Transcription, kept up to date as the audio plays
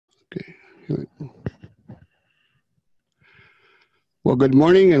Well, good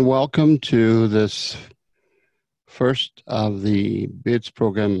morning and welcome to this first of the BIDS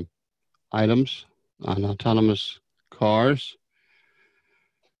program items on autonomous cars.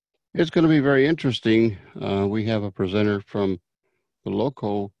 It's going to be very interesting. We have a presenter from the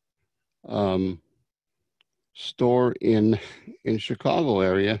local store in Chicago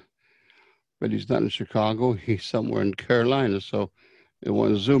area, but he's not in Chicago. He's somewhere in Carolina. So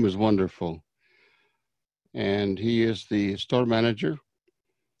Zoom is wonderful. And he is the store manager.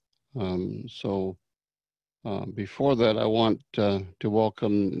 Before that, I want to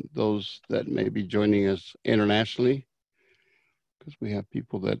welcome those that may be joining us internationally, because we have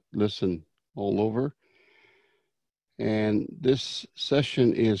people that listen all over. And this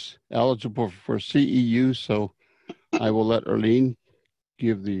session is eligible for CEU, so I will let Arlene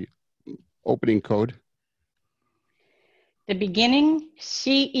give the opening code. The beginning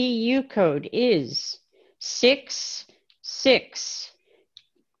CEU code is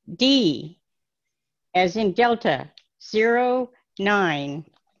 66D, as in Delta, 09.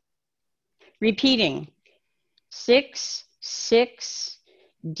 Repeating,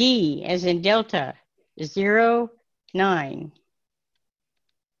 66D, as in Delta, 09.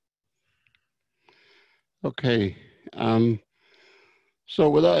 Okay. So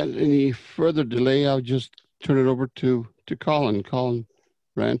without any further delay, I'll just turn it over to Colin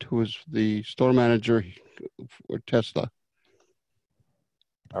Brandt, who is the store manager for Tesla.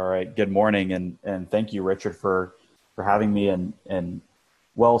 All right. Good morning, and thank you, Richard, for having me. And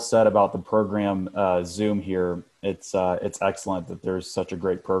well said about the program Zoom here. It's excellent that there's such a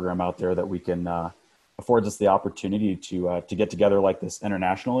great program out there that we can affords us the opportunity to get together like this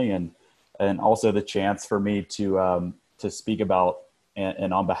internationally, and also the chance for me to speak about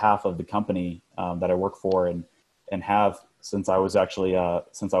and on behalf of the company that I work for and have since I was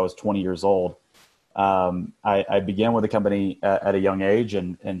 20 years old. I began with the company at a young age,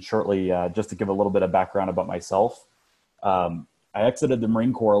 and shortly, just to give a little bit of background about myself, I exited the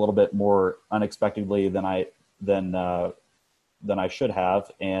Marine Corps a little bit more unexpectedly than I should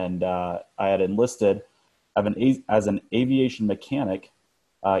have, and I had enlisted as an aviation mechanic,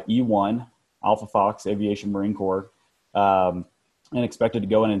 E1, Alpha Fox Aviation Marine Corps, and expected to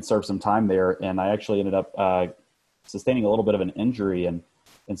go in and serve some time there, and I actually ended up sustaining a little bit of an injury, and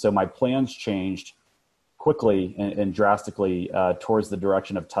so my plans changed quickly and drastically towards the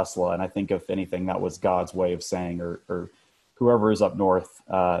direction of Tesla. And I think if anything, that was God's way of saying, or whoever is up north,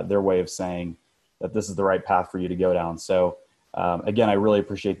 their way of saying that this is the right path for you to go down. So again, I really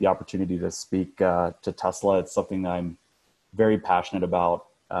appreciate the opportunity to speak to Tesla. It's something that I'm very passionate about.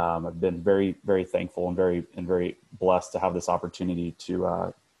 I've been very, very thankful and very blessed to have this opportunity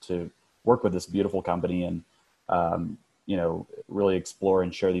to work with this beautiful company and really explore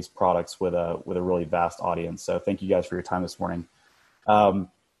and share these products with a really vast audience. So thank you guys for your time this morning. So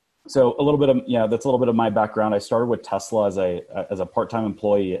a little bit of, that's a little bit of my background. I started with Tesla as a part-time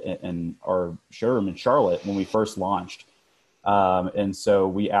employee in our showroom in Charlotte when we first launched. And so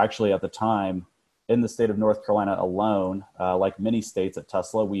we actually, at the time, in the state of North Carolina alone, like many states at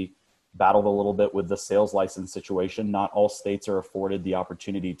Tesla, we battled a little bit with the sales license situation. Not all states are afforded the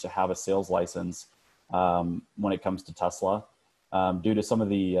opportunity to have a sales license when it comes to Tesla, due to some of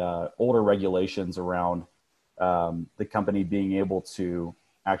the older regulations around the company being able to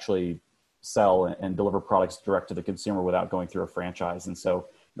actually sell and deliver products direct to the consumer without going through a franchise. And so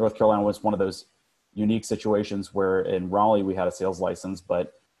North Carolina was one of those unique situations where in Raleigh we had a sales license,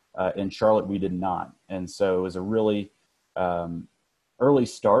 but in Charlotte we did not. And so it was a really early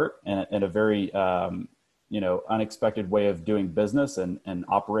start and a very unexpected way of doing business and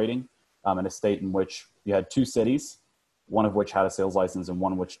operating in a state in which you had two cities, one of which had a sales license and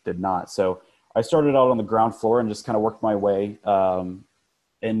one which did not. So I started out on the ground floor and just kind of worked my way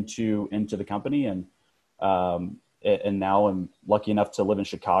into the company, and now I'm lucky enough to live in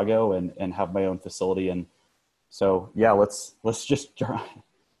Chicago and have my own facility. And so let's just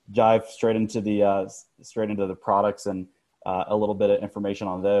dive straight into the products and a little bit of information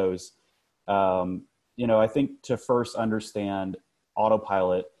on those. I think to first understand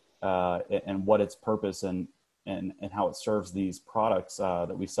Autopilot and what its purpose and how it serves these products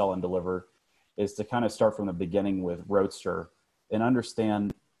that we sell and deliver is to kind of start from the beginning with Roadster and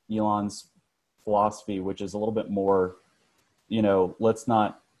understand Elon's philosophy, which is a little bit more, let's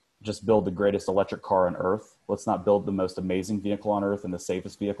not just build the greatest electric car on earth. Let's not build the most amazing vehicle on earth and the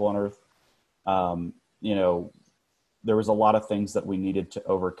safest vehicle on earth. There was a lot of things that we needed to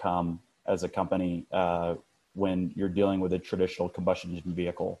overcome as a company when you're dealing with a traditional combustion engine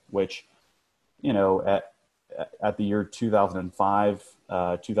vehicle, which, at the year 2005,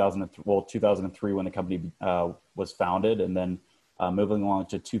 2003, when the company was founded, and then moving along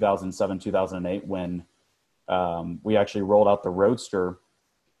to 2007, 2008, when we actually rolled out the Roadster.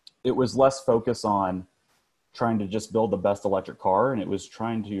 It was less focus on trying to just build the best electric car, and it was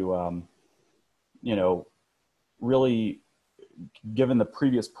trying to, really, given the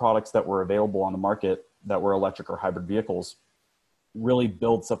previous products that were available on the market that were electric or hybrid vehicles, really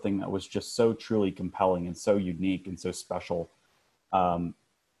build something that was just so truly compelling and so unique and so special.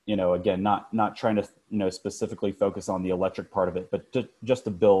 Again, not trying to, specifically focus on the electric part of it, but just to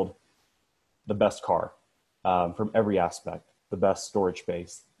build the best car from every aspect, the best storage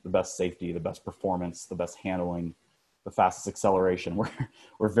space, the best safety, the best performance, the best handling, the fastest acceleration.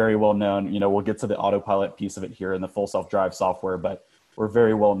 We're very well known. We'll get to the autopilot piece of it here in the full self-drive software, but we're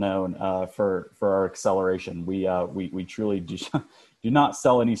very well known for our acceleration. We truly do not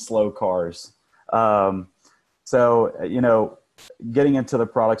sell any slow cars. Getting into the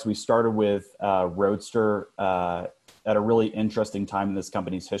products, we started with Roadster at a really interesting time in this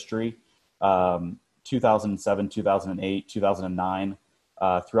company's history. 2007, 2008, 2009,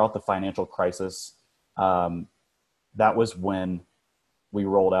 throughout the financial crisis. That was when we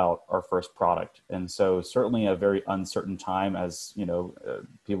rolled out our first product. And so certainly a very uncertain time, as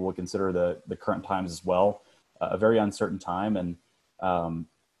people would consider the current times as well, a very uncertain time, and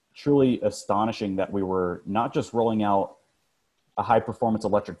truly astonishing that we were not just rolling out a high performance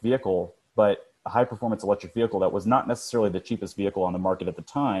electric vehicle, but a high performance electric vehicle that was not necessarily the cheapest vehicle on the market at the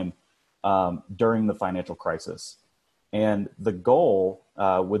time during the financial crisis. And the goal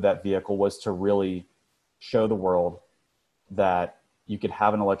with that vehicle was to really show the world that you could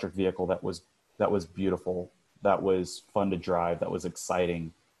have an electric vehicle that was beautiful, that was fun to drive, that was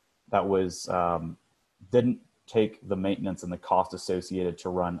exciting, that was didn't take the maintenance and the cost associated to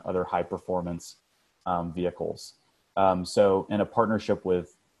run other high performance vehicles. So in a partnership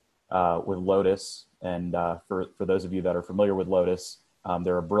with Lotus, and for those of you that are familiar with Lotus,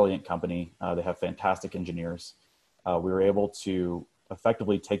 they're a brilliant company. They have fantastic engineers. We were able to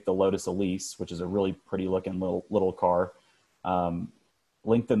effectively take the Lotus Elise, which is a really pretty looking little car,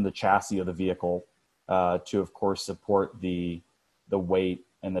 lengthen the chassis of the vehicle to, of course, support the weight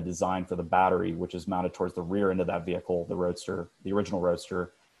and the design for the battery, which is mounted towards the rear end of that vehicle, the Roadster, the original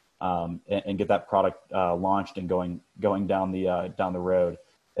Roadster, and get that product launched and going down the road.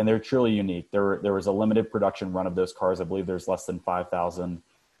 And they're truly unique. There was a limited production run of those cars. I believe there's less than 5,000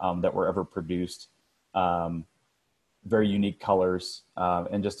 that were ever produced. Very unique colors,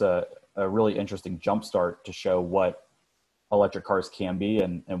 and just a really interesting jumpstart to show what electric cars can be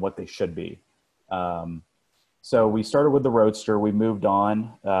and what they should be. So we started with the Roadster. We moved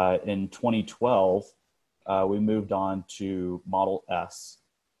on in 2012. We moved on to Model S,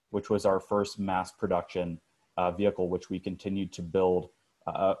 which was our first mass production vehicle, which we continued to build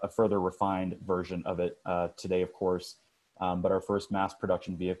a further refined version of it today, of course. But our first mass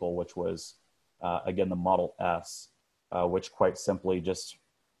production vehicle, which was, again, the Model S, which quite simply just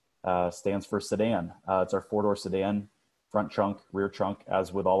stands for sedan. It's our four-door sedan, front trunk, rear trunk,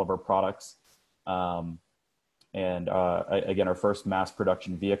 as with all of our products. Again, our first mass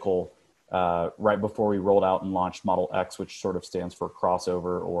production vehicle right before we rolled out and launched Model X, which sort of stands for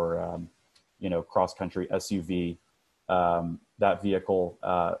crossover or, cross-country SUV. That vehicle,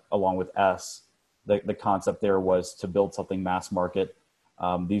 along with S, the concept there was to build something mass market.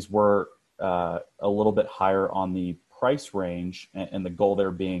 These were a little bit higher on the price range, and the goal there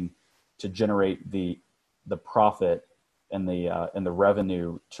being to generate the profit and the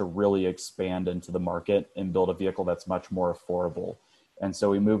revenue to really expand into the market and build a vehicle that's much more affordable. And so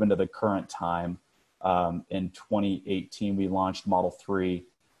we move into the current time. In 2018, we launched Model 3.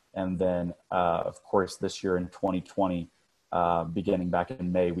 And then, of course, this year in 2020, beginning back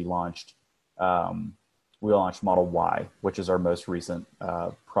in May, we launched Model Y, which is our most recent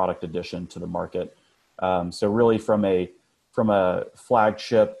product addition to the market. So really from a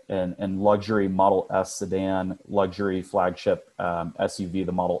flagship and luxury Model S sedan, luxury flagship SUV,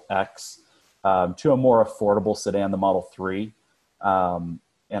 the Model X, to a more affordable sedan, the Model 3, and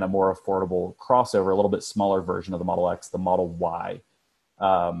a more affordable crossover, a little bit smaller version of the Model X, the Model Y.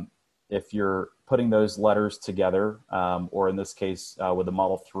 If you're putting those letters together, or in this case with the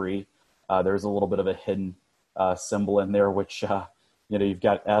Model 3, there's a little bit of a hidden symbol in there, which you've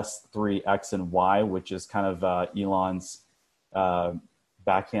got S, 3, X, and Y, which is kind of Elon's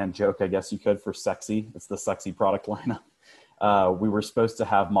backhand joke, I guess you could, for sexy. It's the sexy product lineup. We were supposed to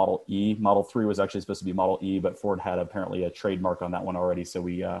have Model E. Model 3 was actually supposed to be Model E, but Ford had apparently a trademark on that one already, so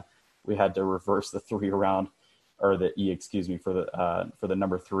we had to reverse the 3 around, or the E, excuse me, for the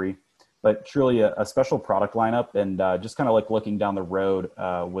number 3. But truly a special product lineup, and just kind of like looking down the road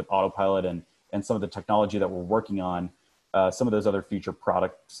with Autopilot and some of the technology that we're working on. Some of those other future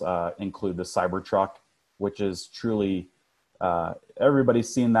products include the Cybertruck, which is truly,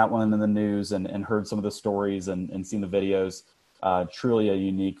 everybody's seen that one in the news and heard some of the stories and seen the videos. Truly a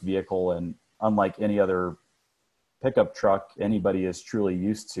unique vehicle, and unlike any other pickup truck anybody is truly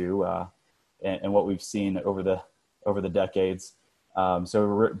used to, and what we've seen over the decades. So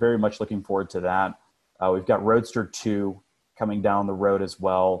we're very much looking forward to that. We've got Roadster 2 coming down the road as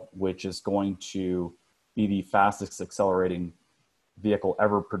well, which is going to be the fastest accelerating vehicle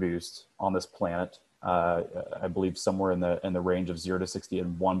ever produced on this planet. I believe somewhere in the range of 0 to 60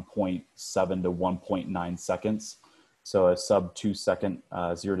 in 1.7 to 1.9 seconds. So a sub 2 second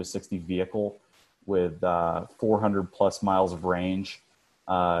 0 to 60 vehicle with 400 plus miles of range,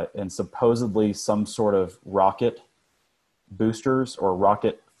 and supposedly some sort of rocket boosters or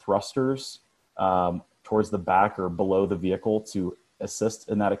rocket thrusters towards the back or below the vehicle to assist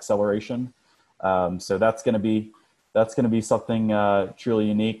in that acceleration. So that's going to be something truly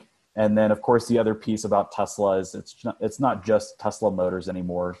unique. And then, of course, the other piece about Tesla is it's not just Tesla Motors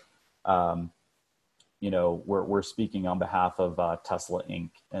anymore. We're speaking on behalf of Tesla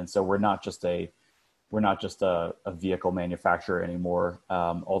Inc. And so we're not just a vehicle manufacturer anymore.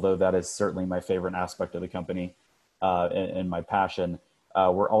 Although that is certainly my favorite aspect of the company and my passion.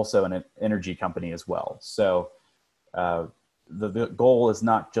 We're also an energy company as well. So the goal is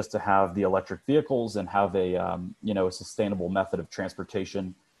not just to have the electric vehicles and have a sustainable method of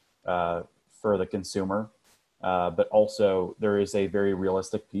transportation for the consumer, but also there is a very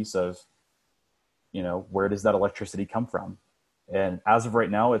realistic piece of, where does that electricity come from? And as of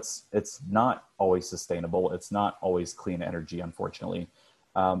right now, it's not always sustainable. It's not always clean energy, unfortunately.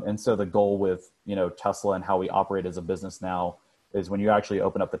 And so the goal with, Tesla and how we operate as a business now is when you actually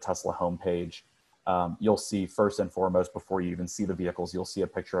open up the Tesla homepage, you'll see first and foremost, before you even see the vehicles, you'll see a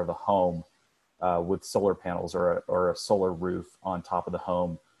picture of a home with solar panels or a solar roof on top of the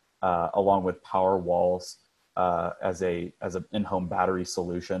home, along with power walls as an in-home battery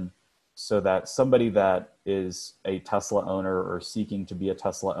solution, so that somebody that is a Tesla owner or seeking to be a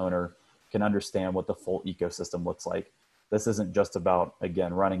Tesla owner can understand what the full ecosystem looks like. This isn't just about,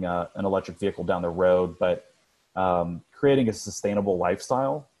 again, running an electric vehicle down the road, but creating a sustainable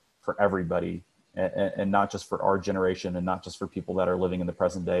lifestyle for everybody, and not just for our generation and not just for people that are living in the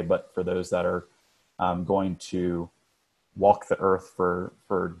present day, but for those that are going to walk the earth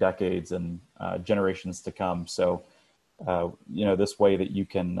for decades and generations to come. So, this way that you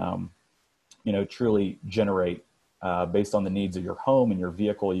can, truly generate based on the needs of your home and your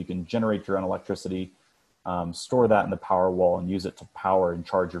vehicle, you can generate your own electricity, store that in the power wall and use it to power and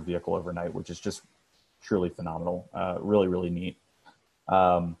charge your vehicle overnight, which is just truly phenomenal. Really, really neat.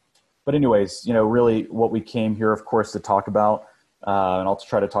 But anyways, really what we came here, of course, to talk about, and I'll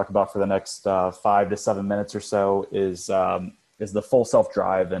try to talk about for the next 5 to 7 minutes or so is the full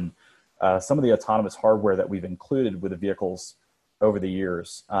self-drive and some of the autonomous hardware that we've included with the vehicles over the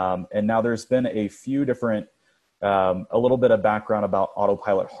years. And now there's been a few different, a little bit of background about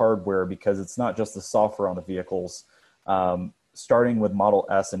autopilot hardware, because it's not just the software on the vehicles. Starting with Model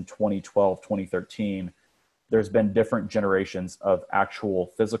S in 2012, 2013, there's been different generations of actual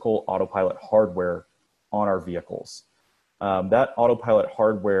physical autopilot hardware on our vehicles. That autopilot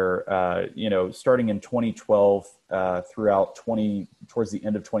hardware, starting in 2012 throughout towards the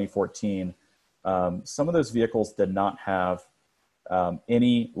end of 2014, some of those vehicles did not have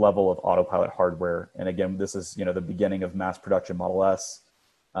any level of autopilot hardware. And again, this is, the beginning of mass production. Model S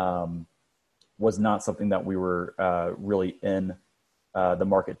was not something that we were really in the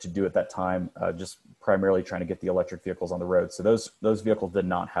market to do at that time, just primarily trying to get the electric vehicles on the road. So those vehicles did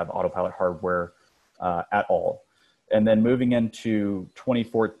not have autopilot hardware at all. And then moving into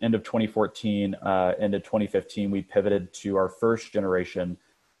end of 2014 into 2015, we pivoted to our first generation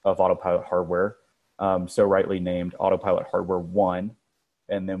of autopilot hardware, so rightly named Autopilot Hardware 1.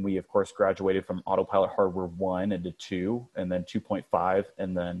 And then we, of course, graduated from Autopilot Hardware 1 into 2, and then 2.5,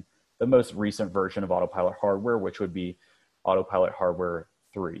 and then the most recent version of Autopilot Hardware, which would be Autopilot Hardware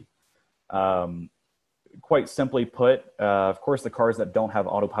 3. Quite simply put, of course, the cars that don't have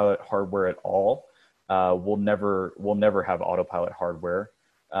autopilot hardware at all will never have autopilot hardware.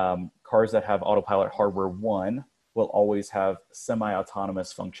 Cars that have Autopilot Hardware 1 will always have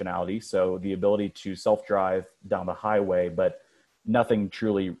semi-autonomous functionality, so the ability to self-drive down the highway, but nothing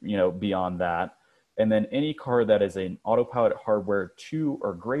truly, beyond that. And then any car that is an Autopilot Hardware 2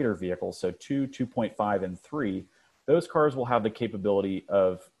 or greater vehicle, so 2, 2.5, and 3, those cars will have the capability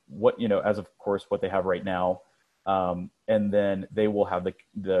of what, as of course, what they have right now. And then they will have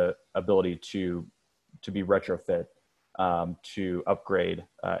the ability to be retrofit, to upgrade,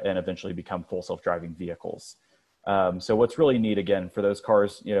 and eventually become full self-driving vehicles. So what's really neat, again, for those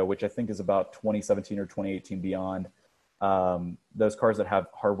cars, which I think is about 2017 or 2018 beyond, those cars that have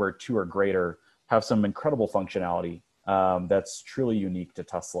hardware 2 or greater have some incredible functionality that's truly unique to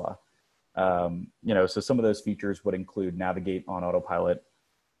Tesla. So some of those features would include navigate on autopilot,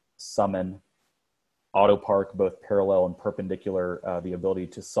 summon, auto park, both parallel and perpendicular, the ability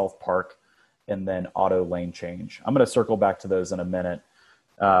to self park, and then auto lane change. I'm going to circle back to those in a minute.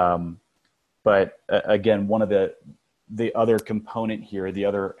 But again, one of the other component here, the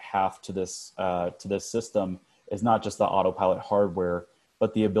other half to this system is not just the autopilot hardware,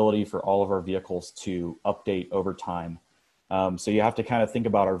 but the ability for all of our vehicles to update over time. So you have to kind of think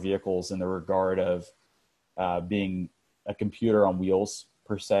about our vehicles in the regard of being a computer on wheels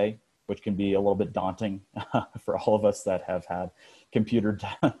per se, which can be a little bit daunting for all of us that have had computer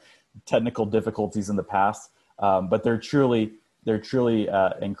technical difficulties in the past. But they're truly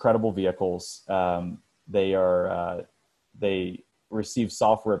incredible vehicles. They receive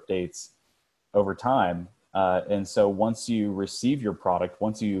software updates over time. And so once you receive your product,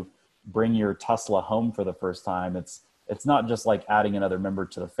 once you bring your Tesla home for the first time, it's not just like adding another member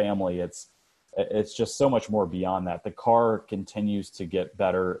to the family. It's just so much more beyond that. The car continues to get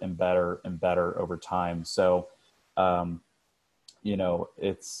better and better and better over time. So,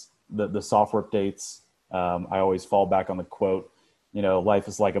 it's the software updates. I always fall back on the quote, life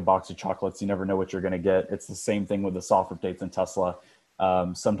is like a box of chocolates. You never know what you're going to get. It's the same thing with the software updates in Tesla.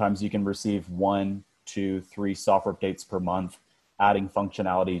 Sometimes you can receive 1, 2, 3 software updates per month, adding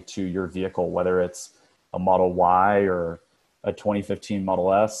functionality to your vehicle, whether it's a Model Y or a 2015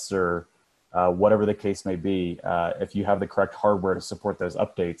 Model S or whatever the case may be. If you have the correct hardware to support those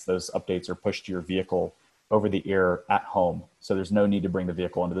updates are pushed to your vehicle over the air at home. So there's no need to bring the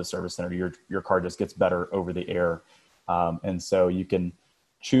vehicle into the service center. Your car just gets better over the air. And so you can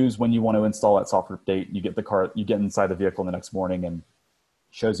choose when you want to install that software update. You get inside the vehicle the next morning and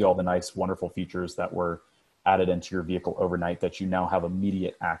shows you all the nice, wonderful features that were added into your vehicle overnight that you now have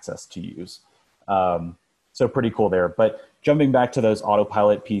immediate access to use. So pretty cool there. But jumping back to those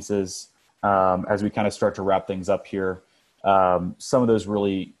autopilot pieces, as we kind of start to wrap things up here, some of those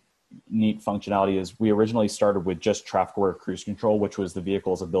really neat functionality is we originally started with just traffic aware cruise control, which was the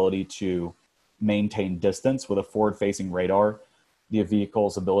vehicle's ability to maintain distance with a forward-facing radar, the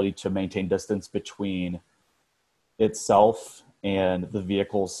vehicle's ability to maintain distance between itself and the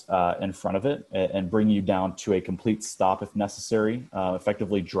vehicles in front of it and bring you down to a complete stop if necessary,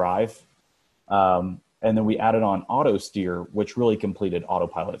 effectively drive. And then we added on auto steer, which really completed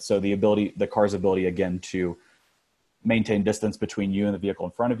autopilot. So the car's ability, again, to maintain distance between you and the vehicle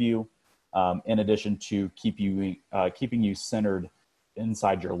in front of you, in addition to keeping you centered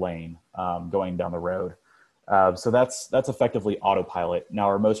inside your lane going down the road. So that's effectively autopilot. Now,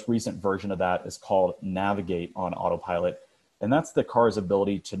 our most recent version of that is called navigate on autopilot. And that's the car's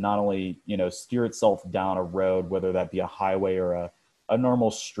ability to not only, steer itself down a road, whether that be a highway or a normal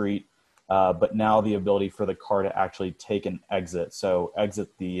street, but now the ability for the car to actually take an exit. So exit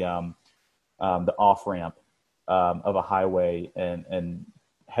the off-ramp of a highway and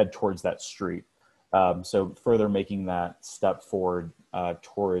head towards that street. So further making that step forward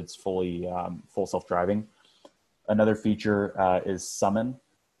towards full self-driving. Another feature is summon,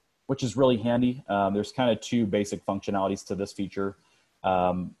 which is really handy. There's kind of 2 basic functionalities to this feature.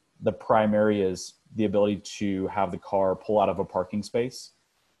 The primary is the ability to have the car pull out of a parking space.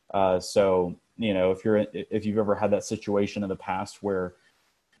 So, if you've ever had that situation in the past where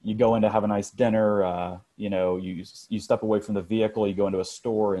you go in to have a nice dinner, you step away from the vehicle, you go into a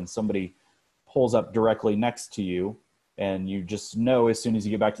store and somebody pulls up directly next to you, and you just know as soon as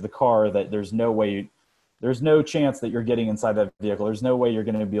you get back to the car that there's no chance that you're getting inside that vehicle. There's no way you're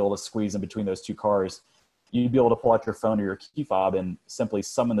going to be able to squeeze in between those 2 cars. You'd be able to pull out your phone or your key fob and simply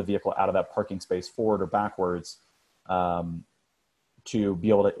summon the vehicle out of that parking space forward or backwards to be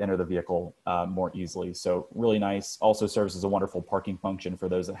able to enter the vehicle more easily. So really nice. Also serves as a wonderful parking function for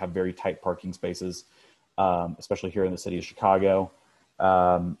those that have very tight parking spaces, especially here in the city of Chicago.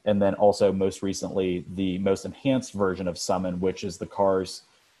 And then also most recently, the most enhanced version of Summon, which is the car's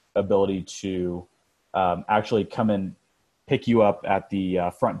ability to actually come and pick you up at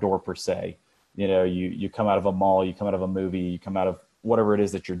the front door per se. You come out of a mall, you come out of a movie, you come out of whatever it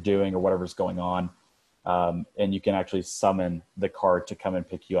is that you're doing or whatever's going on. And you can actually summon the car to come and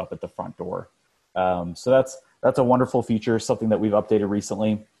pick you up at the front door. So that's a wonderful feature, something that we've updated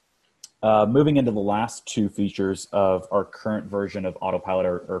recently. Moving into the last 2 features of our current version of autopilot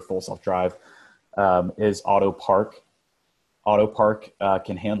or full self-drive is auto park. Auto park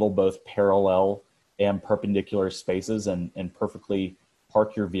can handle both parallel and perpendicular spaces and perfectly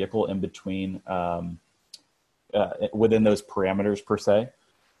park your vehicle in between within those parameters per se.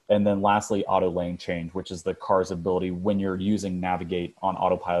 And then lastly, auto lane change, which is the car's ability when you're using Navigate on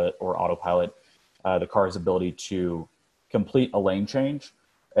autopilot or autopilot, the car's ability to complete a lane change.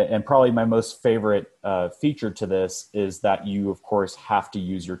 And probably my most favorite feature to this is that you, of course, have to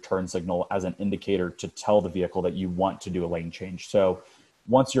use your turn signal as an indicator to tell the vehicle that you want to do a lane change. So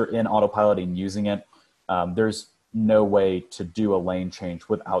once you're in autopilot and using it, there's no way to do a lane change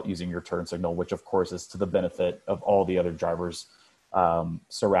without using your turn signal, which of course is to the benefit of all the other drivers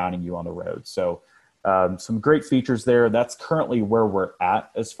surrounding you on the road. So some great features there. That's currently where we're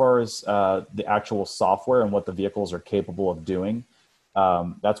at as far as the actual software and what the vehicles are capable of doing.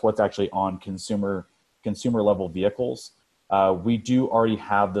 That's what's actually on consumer level vehicles. We do already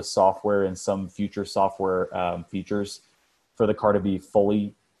have the software and some future software features for the car to be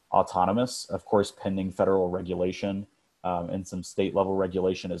fully autonomous, of course, pending federal regulation and some state level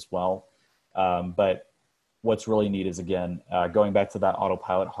regulation as well. But what's really neat is, again, going back to that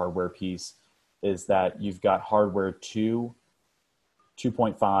autopilot hardware piece, is that you've got hardware 2,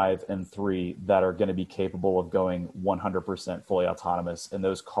 2.5, and 3 that are going to be capable of going 100% fully autonomous. And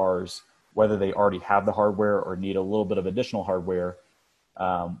those cars, whether they already have the hardware or need a little bit of additional hardware,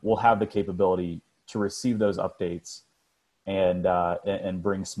 will have the capability to receive those updates and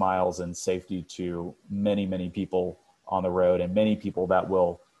bring smiles and safety to many, many people on the road, and many people that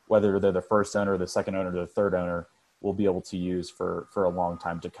will, whether they're the first owner, the second owner, the third owner, will be able to use for a long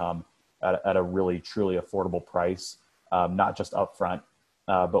time to come at a really, truly affordable price, not just upfront,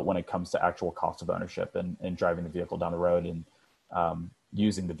 but when it comes to actual cost of ownership and driving the vehicle down the road and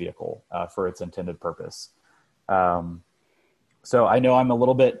using the vehicle for its intended purpose. So I know I'm a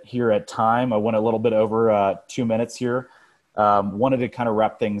little bit here at time. I went a little bit over 2 minutes here. Wanted to kind of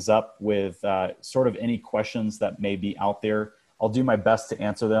wrap things up with sort of any questions that may be out there. I'll do my best to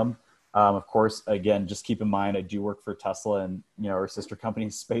answer them. Of course, again, just keep in mind, I do work for Tesla and, our sister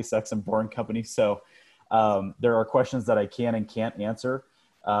companies, SpaceX and Boring Company. So there are questions that I can and can't answer,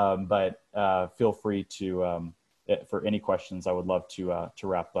 but feel free to, for any questions, I would love to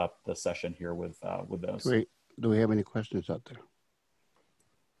wrap up the session here with those. Do we have any questions out there?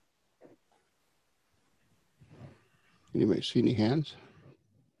 Anybody see any hands?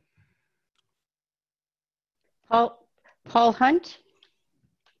 Paul Hunt.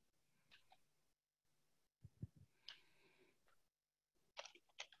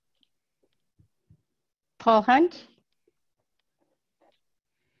 Paul Hunt.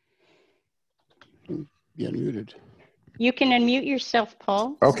 Be unmuted. You can unmute yourself,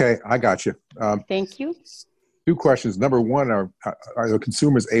 Paul. Okay, I got you. Thank you. 2 questions. Number one, are the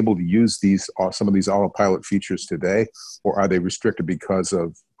consumers able to use some of these autopilot features today, or are they restricted because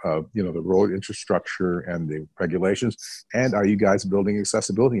of the road infrastructure and the regulations? And are you guys building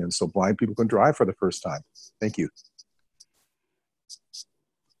accessibility and so blind people can drive for the first time? Thank you.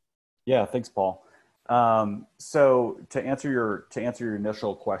 Yeah, thanks, Paul. So to answer your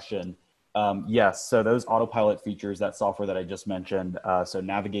initial question, yes. So those autopilot features, that software that I just mentioned, so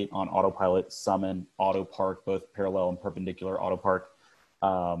Navigate on autopilot, Summon, Auto Park, both parallel and perpendicular auto park,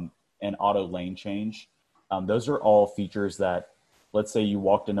 and auto lane change. Those are all features that, let's say you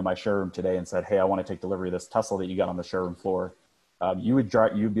walked into my showroom today and said, hey, I want to take delivery of this Tesla that you got on the showroom floor. You'd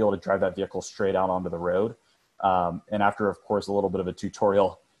be able to drive that vehicle straight out onto the road. And after, of course, a little bit of a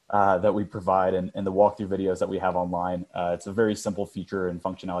tutorial that we provide and the walkthrough videos that we have online. It's a very simple feature and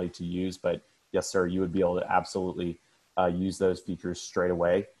functionality to use, but yes, sir, you would be able to absolutely use those features straight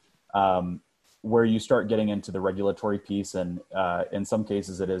away. Where you start getting into the regulatory piece, and in some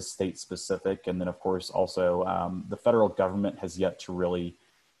cases it is state specific. And then of course also the federal government has yet to really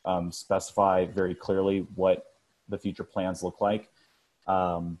specify very clearly what the future plans look like.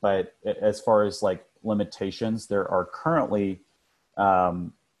 But as far as like limitations, there are currently,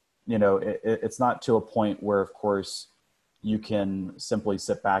 it's not to a point where, of course, you can simply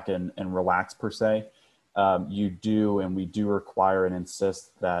sit back and relax per se. We do require and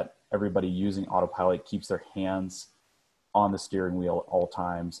insist that everybody using autopilot keeps their hands on the steering wheel at all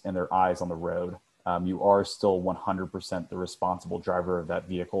times and their eyes on the road. You are still 100% the responsible driver of that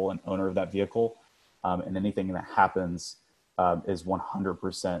vehicle and owner of that vehicle. And anything that happens is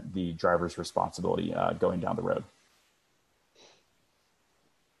 100% the driver's responsibility going down the road.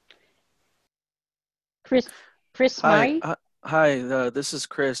 Chris Murray. Hi, this is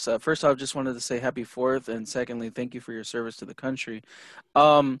Chris. First off, just wanted to say happy 4th, and secondly, thank you for your service to the country.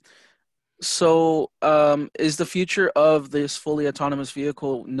 So is the future of this fully autonomous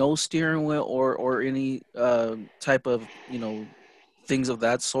vehicle no steering wheel or any type of things of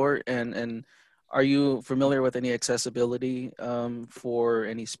that sort? And Are you familiar with any accessibility for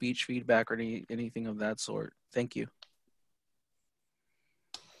any speech feedback or anything of that sort? Thank you.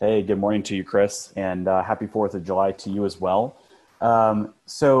 Hey, good morning to you, Chris, and happy 4th of July to you as well.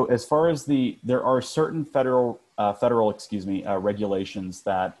 So as far as there are certain federal regulations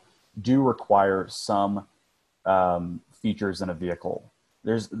that do require some features in a vehicle.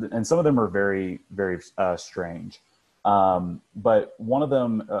 And some of them are very, very strange. But one of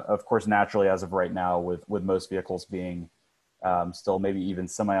them, of course, naturally, as of right now, with most vehicles being still maybe even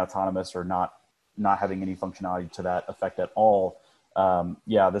semi-autonomous or not having any functionality to that effect at all.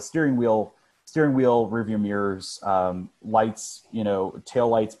 The steering wheel, rearview mirrors, lights, tail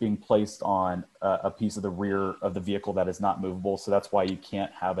lights being placed on a piece of the rear of the vehicle that is not movable. So that's why you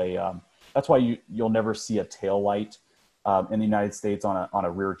can't have that's why you'll never see a tail light in the United States on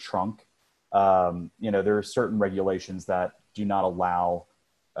a rear trunk. There are certain regulations that do not allow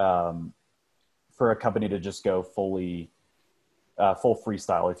for a company to just go full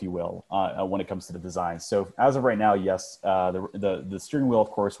freestyle, if you will, when it comes to the design. So as of right now, yes, the steering wheel,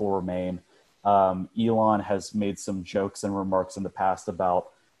 of course, will remain. Elon has made some jokes and remarks in the past about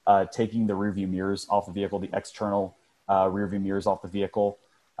taking the rearview mirrors off the vehicle, the external rearview mirrors off the vehicle,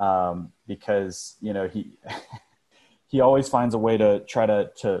 because he always finds a way to try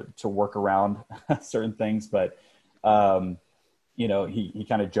to work around certain things, but he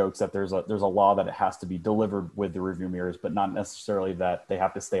kind of jokes that there's a law that it has to be delivered with the rearview mirrors, but not necessarily that they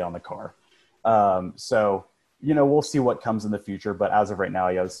have to stay on the car. So we'll see what comes in the future, but as of right now,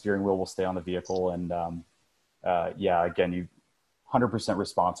 the steering wheel will stay on the vehicle, and again, you 100%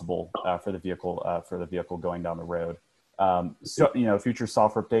 responsible for the vehicle going down the road. Future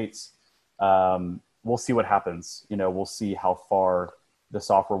software updates. We'll see what happens. We'll see how far the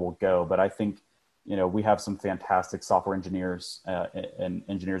software will go. But I think, we have some fantastic software engineers and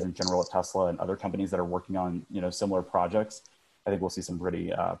engineers in general at Tesla and other companies that are working on, similar projects. I think we'll see some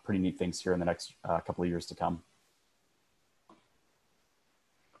pretty neat things here in the next couple of years to come.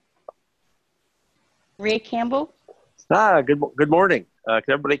 Ray Campbell. Good morning.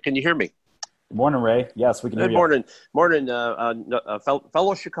 Can you hear me? Good morning, Ray. Yes, we can hear you. Good morning.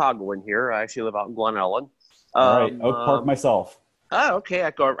 Fellow Chicagoan here. I actually live out in Glen Ellen. All right, Oak Park myself. Okay.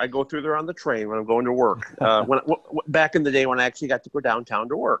 I go through there on the train when I'm going to work. Back in the day when I actually got to go downtown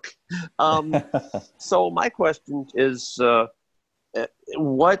to work. So my question is,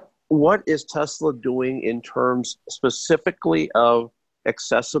 what is Tesla doing in terms specifically of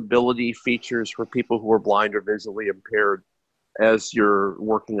accessibility features for people who are blind or visually impaired as you're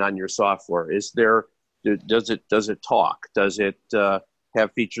working on your software? Does it talk? Does it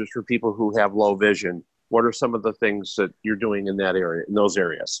have features for people who have low vision? What are some of the things that you're doing in those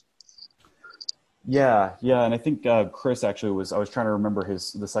areas? Yeah. And I think Chris actually I was trying to remember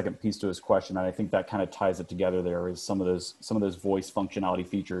the second piece to his question, and I think that kind of ties it together. There is some of those voice functionality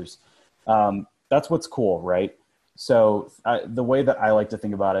features. That's what's cool, right? So the way that I like to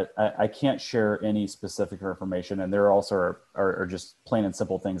think about it, I can't share any specific information, and there also are just plain and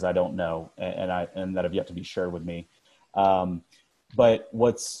simple things I don't know and that have yet to be shared with me. But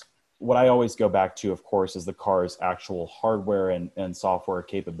what I always go back to, of course, is the car's actual hardware and software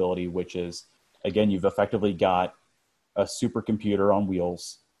capability, which is, again, you've effectively got a supercomputer on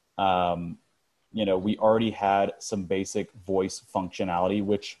wheels. We already had some basic voice functionality,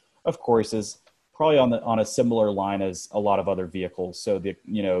 which, of course, is probably on a similar line as a lot of other vehicles. So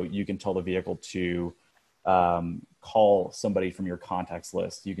you can tell the vehicle to call somebody from your contacts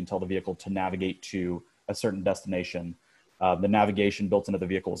list. You can tell the vehicle to navigate to a certain destination. The navigation built into the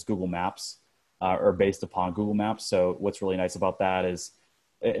vehicle is Google Maps, or based upon Google Maps. So what's really nice about that is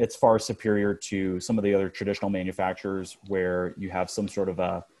it's far superior to some of the other traditional manufacturers where you have some sort of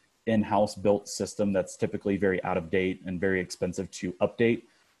a in-house built system that's typically very out of date and very expensive to update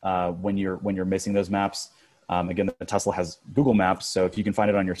when you're missing those maps. Again, the Tesla has Google Maps, so if you can find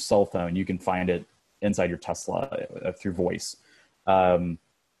it on your cell phone, you can find it inside your Tesla through voice.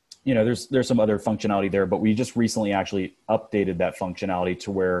 There's some other functionality there, but we just recently actually updated that functionality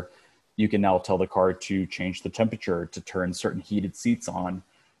to where you can now tell the car to change the temperature, to turn certain heated seats on,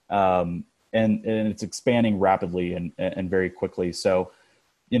 and it's expanding rapidly and very quickly. So,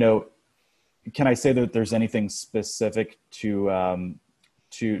 can I say that there's anything specific to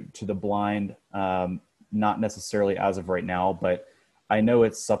the blind? Not necessarily as of right now, but I know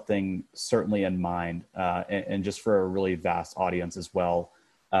it's something certainly in mind, and just for a really vast audience as well.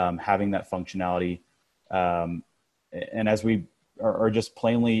 Having that functionality, and as we are just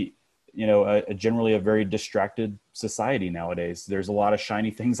plainly, generally a very distracted society nowadays. There's a lot of shiny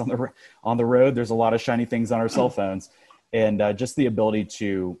things on the road. There's a lot of shiny things on our cell phones, and just the ability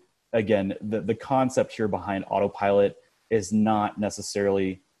to again, the concept here behind autopilot is not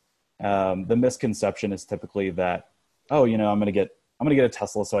necessarily, the misconception is typically that, oh, I'm going to get a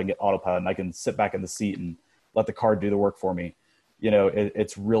Tesla so I can get autopilot and I can sit back in the seat and let the car do the work for me.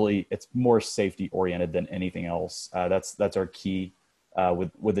 It's more safety oriented than anything else. That's our key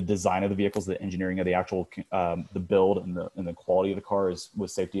with the design of the vehicles, the engineering of the actual the build and the quality of the car is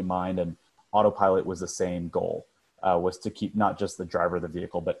with safety in mind. And autopilot was the same goal, was to keep not just the driver of the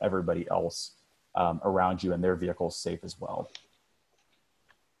vehicle but everybody else around you and their vehicles safe as well.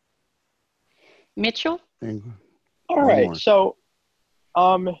 Mitchell? All right. So,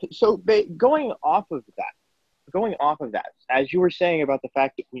 going off of that, as you were saying about the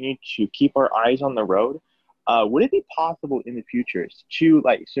fact that we need to keep our eyes on the road, would it be possible in the future to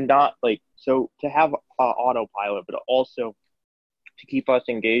to have autopilot, but also to keep us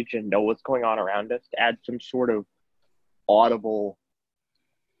engaged and know what's going on around us, to add some sort of audible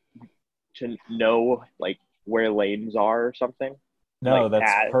to know where lanes are or something? No,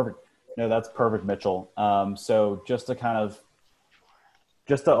 that's perfect. No, that's perfect, Mitchell. So just to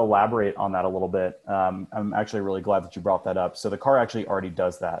elaborate on that a little bit, I'm actually really glad that you brought that up. So the car actually already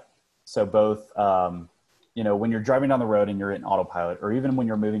does that. So both, when you're driving down the road and you're in autopilot, or even when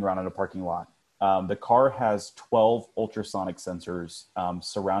you're moving around in a parking lot, the car has 12 ultrasonic sensors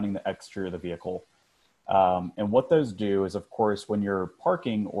surrounding the exterior of the vehicle. And what those do is, of course, when you're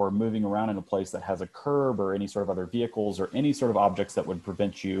parking or moving around in a place that has a curb or any sort of other vehicles or any sort of objects that would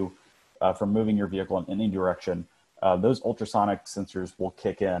prevent you from moving your vehicle in any direction, those ultrasonic sensors will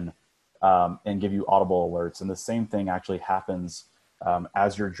kick in and give you audible alerts. And the same thing actually happens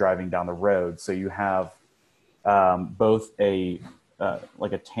as you're driving down the road. So you have both a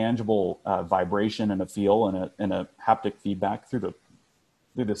tangible vibration and a feel and a haptic feedback through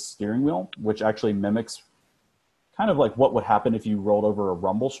the steering wheel, which actually mimics kind of like what would happen if you rolled over a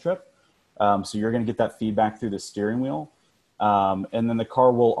rumble strip. So you're going to get that feedback through the steering wheel. And then the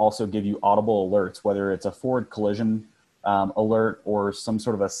car will also give you audible alerts, whether it's a forward collision alert or some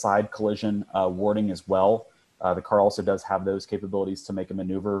sort of a side collision warning as well. The car also does have those capabilities to make a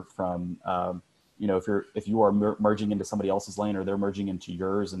maneuver from, if you are merging into somebody else's lane or they're merging into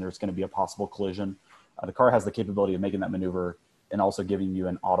yours and there's going to be a possible collision. The car has the capability of making that maneuver and also giving you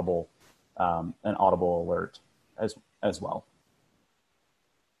an audible alert as well.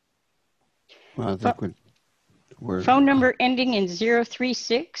 Well, I think we're Phone number ending in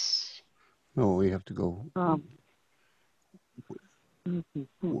 036. No, we have to go.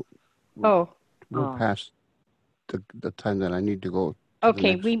 We're past the time that I need to go.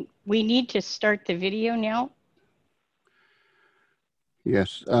 Okay, we need to start the video now.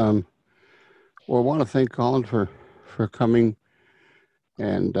 Yes. Well, I want to thank Colin for coming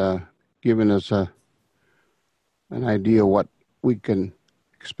and giving us an idea what we can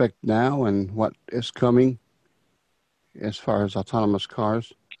expect now and what is coming as far as autonomous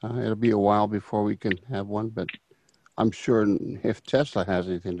cars. It'll be a while before we can have one, but I'm sure if Tesla has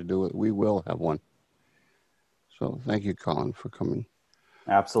anything to do with it, we will have one. So thank you, Colin, for coming.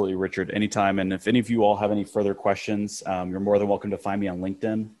 Absolutely, Richard. Anytime. And if any of you all have any further questions, you're more than welcome to find me on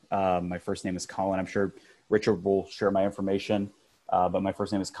LinkedIn. My first name is Colin. I'm sure Richard will share my information, but my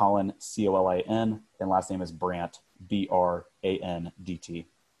first name is Colin, C-O-L-I-N, and last name is Brandt, B-R-A-N-D-T.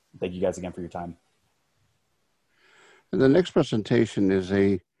 Thank you guys again for your time. And the next presentation is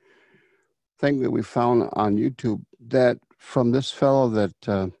a thing that we found on YouTube that from this fellow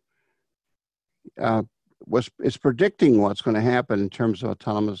that is predicting what's going to happen in terms of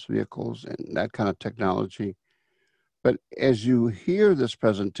autonomous vehicles and that kind of technology. But as you hear this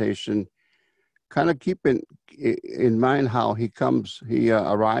presentation, kind of keep in mind how he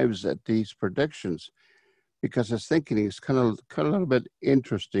arrives at these predictions, because his thinking is kind of a little bit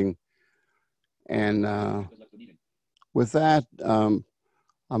interesting. And with that, I'm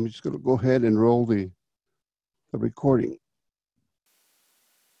just going to go ahead and roll the recording.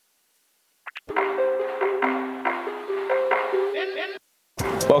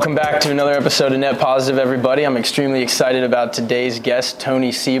 Welcome back to another episode of Net Positive, everybody. I'm extremely excited about today's guest,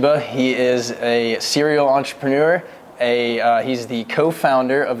 Tony Seba. He is a serial entrepreneur. He's the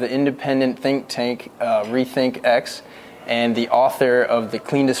co-founder of the independent think tank Rethink X and the author of The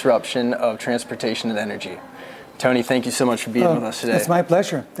Clean Disruption of Transportation and Energy. Tony, thank you so much for being with us today. It's my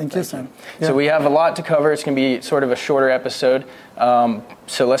pleasure. Thank you, Sam. Yeah. So we have a lot to cover. It's going to be sort of a shorter episode.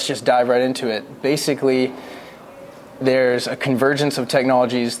 So let's just dive right into it. Basically, there's a convergence of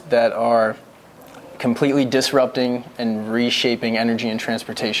technologies that are completely disrupting and reshaping energy and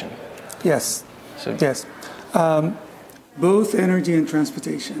transportation. Yes. Yes. Both energy and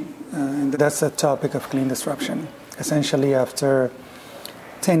transportation. And that's the topic of clean disruption. Essentially, after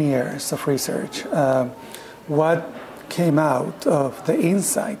 10 years of research, what came out of the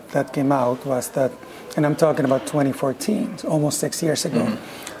insight that came out was that, and I'm talking about 2014, almost 6 years ago,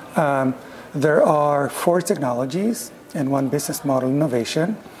 there are 4 technologies and 1 business model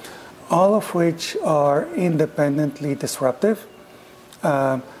innovation, all of which are independently disruptive,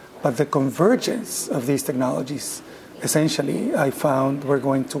 but the convergence of these technologies, essentially, I found we're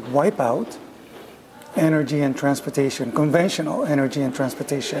going to wipe out energy and transportation, conventional energy and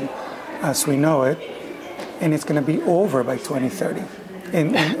transportation as we know it, and it's going to be over by 2030.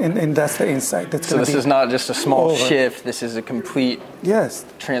 And that's the insight. So this is not just a small shift, this is a complete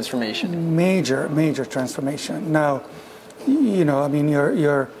transformation. Major transformation. Now, you know, I mean,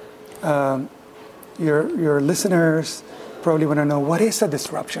 your listeners probably want to know, what is a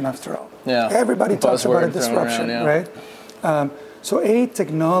disruption after all? Yeah. Everybody talks about a Buzzword thrown disruption, around, right? So a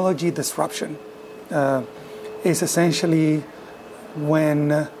technology disruption is essentially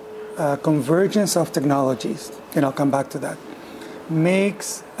when convergence of technologies, and I'll come back to that,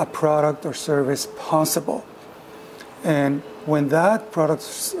 makes a product or service possible. And when that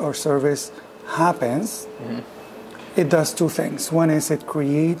product or service happens, it does 2 things. One is it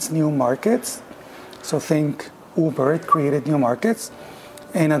creates new markets. So think Uber, it created new markets.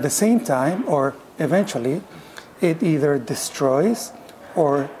 And at the same time, or eventually, it either destroys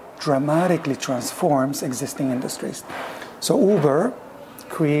or dramatically transforms existing industries. So Uber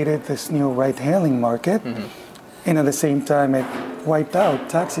created this new ride-hailing market, and at the same time, it wiped out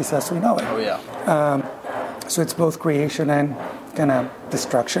taxis as we know it. Oh, yeah. So it's both creation and kind of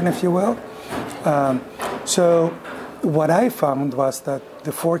destruction, if you will. So what I found was that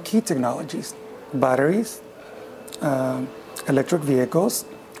the 4 key technologies, batteries, electric vehicles,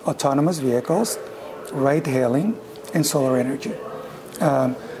 autonomous vehicles, ride-hailing, and solar energy.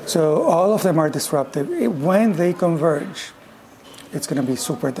 So all of them are disruptive. When they converge, it's going to be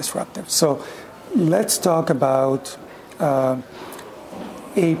super disruptive. So let's talk about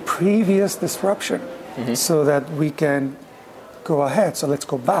a previous disruption so that we can go ahead. So let's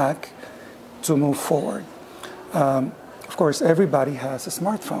go back to move forward. Of course, everybody has a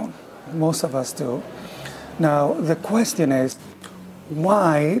smartphone. Most of us do. Now, the question is,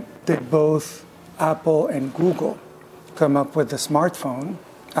 why did both Apple and Google come up with the smartphone,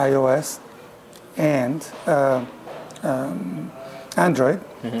 iOS, and Android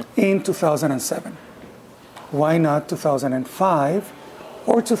in 2007? Why not 2005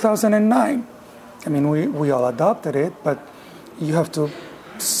 or 2009? I mean, we all adopted it, but you have to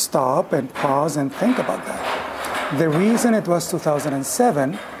stop and pause and think about that. The reason it was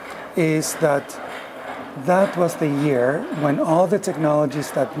 2007 is that was the year when all the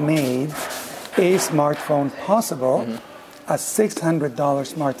technologies that made a smartphone possible, a $600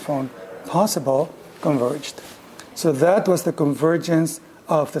 smartphone possible, converged. So that was the convergence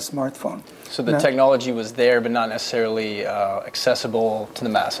of the smartphone. So the technology was there, but not necessarily accessible to the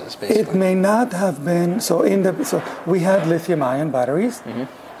masses, basically. It may not have been. So we had lithium-ion batteries,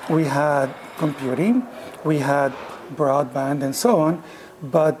 we had computing, we had broadband, and so on.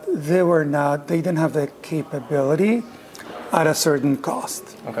 But they didn't have the capability at a certain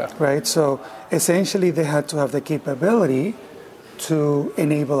cost. Okay. Right? So essentially they had to have the capability to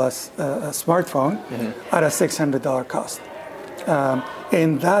enable us a smartphone at a $600 cost.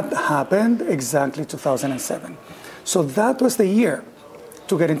 And that happened exactly 2007. So that was the year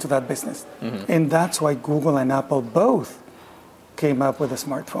to get into that business. And that's why Google and Apple both came up with a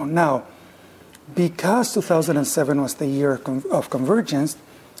smartphone. Now, because 2007 was the year of convergence,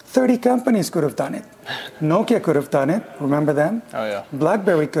 30 companies could have done it. Nokia could have done it. Remember them? Oh, yeah.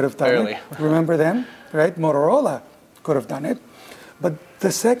 BlackBerry could have done it. Remember them? Right? Motorola could have done it. But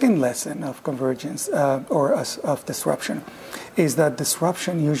the second lesson of convergence or of disruption is that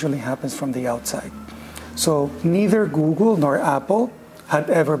disruption usually happens from the outside. So neither Google nor Apple had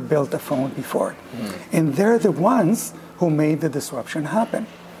ever built a phone before. And they're the ones who made the disruption happen.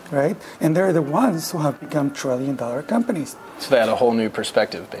 Right? And they're the ones who have become trillion-dollar companies. So they had a whole new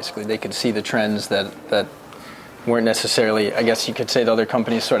perspective, basically. They could see the trends that weren't necessarily, I guess you could say the other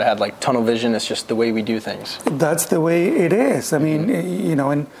companies sort of had like tunnel vision. It's just the way we do things. That's the way it is. I mean, you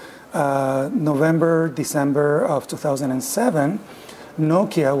know, in November, December of 2007,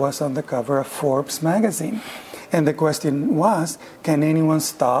 Nokia was on the cover of Forbes magazine. And the question was, can anyone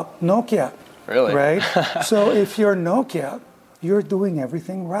stop Nokia? Really? Right? So if you're Nokia, you're doing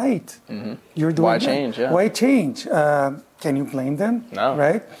everything right. You're doing Why change? Yeah. Why change? Can you blame them? No.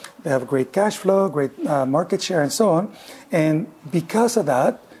 Right? They have great cash flow, great market share, and so on. And because of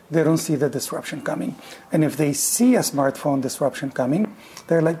that, they don't see the disruption coming. And if they see a smartphone disruption coming,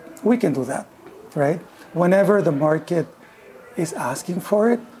 they're like, we can do that, right? Whenever the market is asking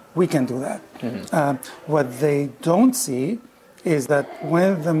for it, we can do that. What they don't see is that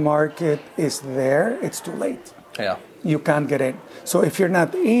when the market is there, it's too late. Yeah. You can't get in. So if you're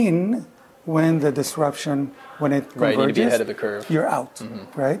not in when the disruption, when it converges, Right, you need to be ahead of the curve. you're out,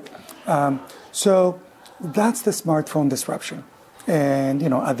 right? So that's the smartphone disruption. And,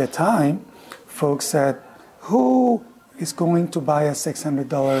 at the time, folks said, who is going to buy a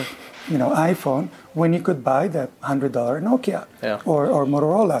 $600, iPhone when you could buy the $100 Nokia or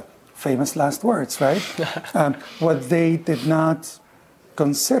Motorola? Famous last words, right? What they did not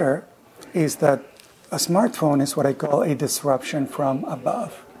consider is that a smartphone is what I call a disruption from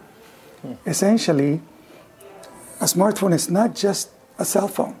above. Essentially, a smartphone is not just a cell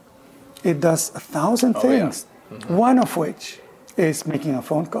phone. It does 1,000 things, one of which is making a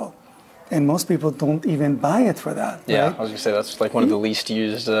phone call. And most people don't even buy it for that. Yeah, right? I was going to say that's like one of the least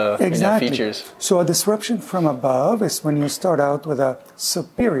used Exactly. features. So a disruption from above is when you start out with a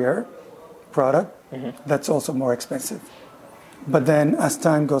superior product that's also more expensive. But then as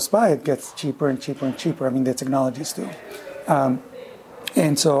time goes by, it gets cheaper and cheaper and cheaper. I mean, the technologies do.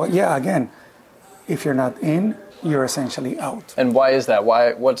 And so, again, if you're not in, you're essentially out. And why is that?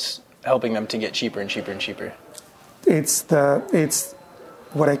 What's helping them to get cheaper and cheaper and cheaper? It's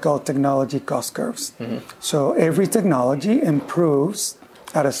what I call technology cost curves. So every technology improves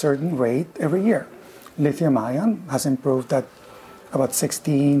at a certain rate every year. Lithium ion has improved at about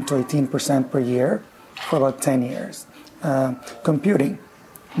 16 to 18% per year for about 10 years. Computing,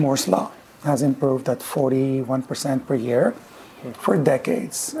 Moore's law, has improved at 41% per year for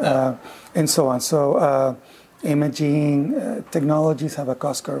decades, and so on. So imaging technologies have a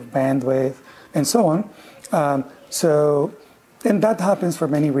cost curve, bandwidth, and so on. And that happens for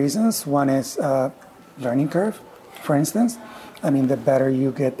many reasons. One is learning curve, for instance. I mean, the better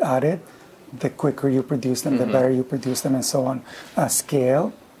you get at it, the quicker you produce them, the better you produce them, and so on.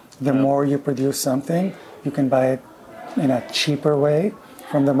 Scale, the more you produce something, you can buy it in a cheaper way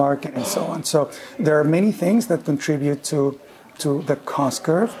from the market, and so on. So there are many things that contribute to the cost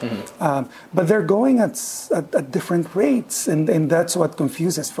curve, but they're going at different rates, and that's what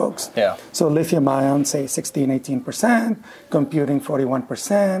confuses folks. Yeah. So lithium ion, say 16, 18%, computing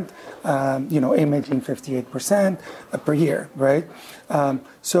 41%, imaging 58% per year, right?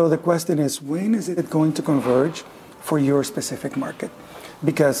 So the question is, when is it going to converge for your specific market?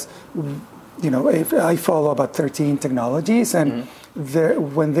 Because if I follow about 13 technologies, and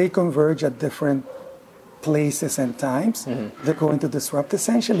when they converge at different places and times, they're going to disrupt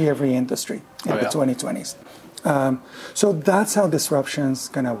essentially every industry in the 2020s. So that's how disruption's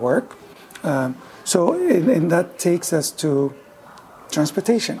going to work. And that takes us to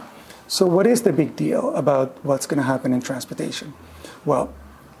transportation. So what is the big deal about what's going to happen in transportation? Well,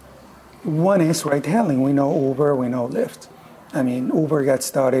 one is ride-hailing. We know Uber, we know Lyft. I mean, Uber got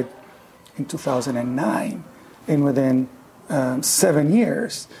started in 2009, and within 7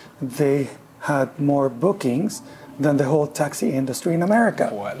 years, they had more bookings than the whole taxi industry in America.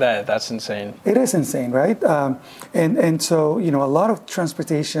 What? That's insane. It is insane, right? And so, a lot of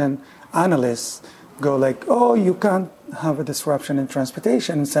transportation analysts go like, oh, you can't have a disruption in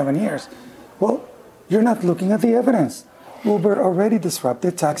transportation in 7 years. Well, you're not looking at the evidence. Uber already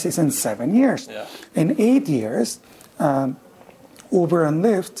disrupted taxis in 7 years. Yeah. In 8 years, Uber and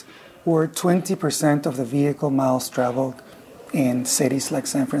Lyft were 20% of the vehicle miles traveled in cities like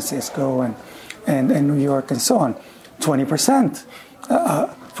San Francisco and New York and so on. 20%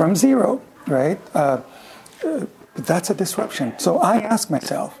 from zero, right? That's a disruption. So I ask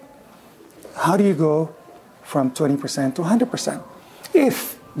myself, how do you go from 20% to 100%?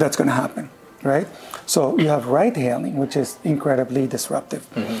 If that's going to happen, right? So you have ride-hailing, which is incredibly disruptive.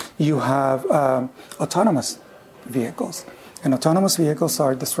 You have autonomous vehicles. And autonomous vehicles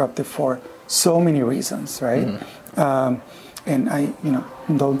are disruptive for so many reasons, right? And I,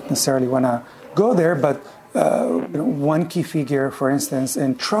 don't necessarily want to go there, but one key figure, for instance,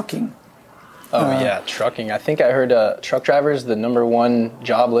 in trucking. Trucking. I think I heard truck drivers the number one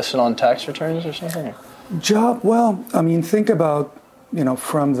job listed on tax returns or something. Think about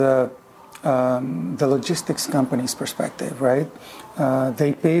from the logistics company's perspective, right?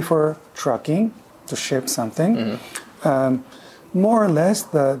 They pay for trucking to ship something. More or less,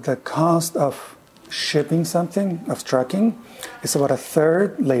 the cost of shipping something, of trucking, is about a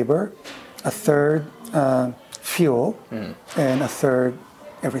third labor, a third fuel, and a third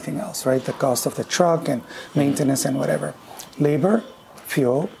everything else, right? The cost of the truck and maintenance and whatever. Labor,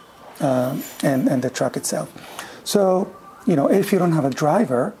 fuel, and the truck itself. So, if you don't have a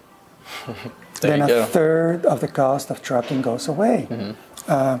driver, then a third of the cost of trucking goes away.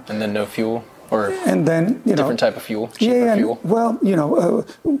 And then no fuel. Or and then different type of fuel, cheaper yeah, fuel? Well,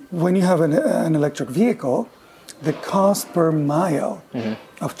 when you have an electric vehicle, the cost per mile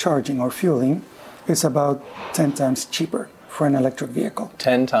of charging or fueling is about 10 times cheaper for an electric vehicle.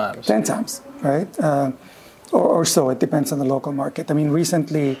 10 times. 10 times, right? Or so. It depends on the local market. I mean,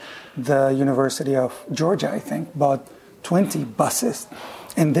 recently, the University of Georgia, I think, bought 20 buses,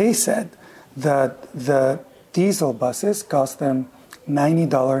 and they said that the diesel buses cost them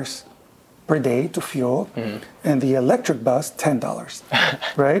 $90 per day to fuel, and the electric bus $10,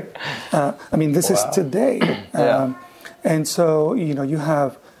 right? I mean, this is today, and so you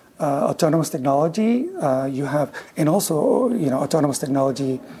have autonomous technology. You have, and also autonomous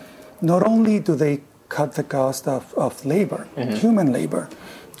technology. Not only do they cut the cost of labor, human labor,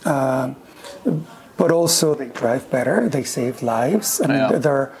 but also they drive better. They save lives. I mean,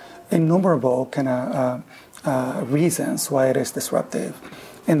 there are innumerable kind of reasons why it is disruptive.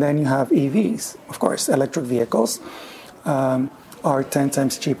 And then you have EVs, of course. Electric vehicles are 10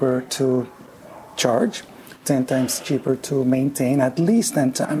 times cheaper to charge, 10 times cheaper to maintain, at least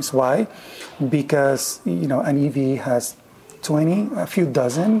 10 times. Why? Because an EV has a few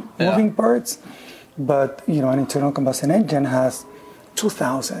dozen moving parts, but an internal combustion engine has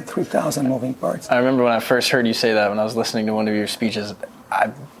 2,000, 3,000 moving parts. I remember when I first heard you say that when I was listening to one of your speeches. I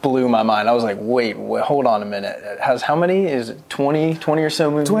blew my mind. I was like, wait, hold on a minute. It has how many? Is it 20 or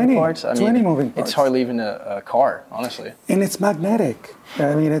so moving parts? 20 moving parts. It's hardly even a car, honestly. And it's magnetic.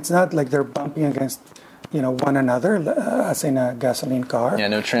 I mean, it's not like they're bumping against, one another, as in a gasoline car. Yeah,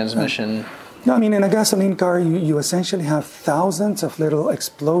 no transmission. No, I mean, in a gasoline car, you essentially have thousands of little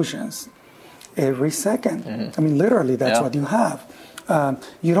explosions every second. I mean, literally, that's what you have.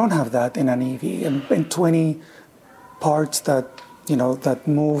 You don't have that in an EV. And 20 parts that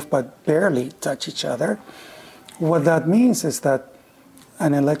move but barely touch each other. What that means is that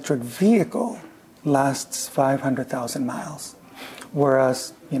an electric vehicle lasts 500,000 miles,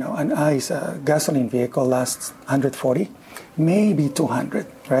 whereas a gasoline vehicle lasts 140, maybe 200,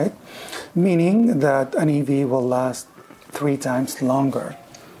 right? Meaning that an EV will last 3 times longer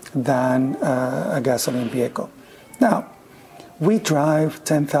than a gasoline vehicle. Now, we drive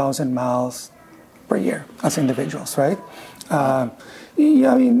 10,000 miles per year as individuals, right?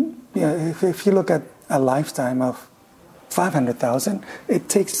 If you look at a lifetime of 500,000, it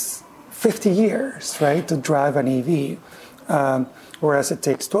takes 50 years, right, to drive an EV, whereas it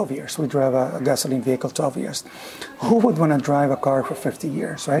takes 12 years. We drive a gasoline vehicle 12 years. Who would want to drive a car for 50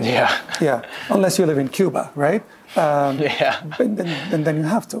 years, right? Yeah, unless you live in Cuba, right? And then you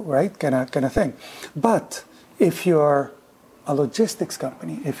have to, right, kind of thing. But if you're a logistics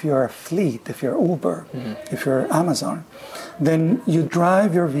company, if you're a fleet, if you're Uber, if you're Amazon, then you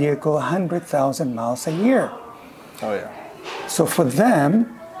drive your vehicle 100,000 miles a year. Oh, yeah. So for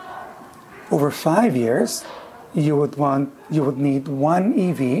them, over 5 years, you would need 1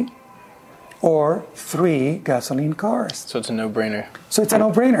 EV or 3 gasoline cars. So it's a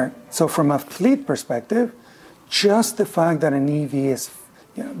no-brainer. So from a fleet perspective, just the fact that an EV is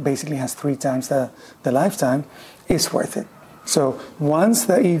basically has 3 times the lifetime is worth it. So once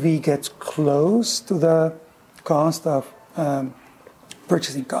the EV gets close to the cost of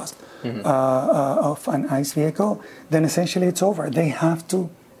purchasing cost of an ICE vehicle, then essentially it's over. They have to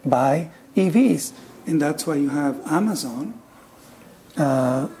buy EVs. And that's why you have Amazon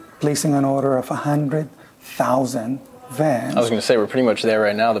placing an order of 100,000 vans. I was going to say, we're pretty much there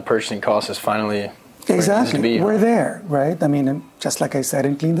right now. The purchasing cost is finally exactly. We're there, right? I mean, just like I said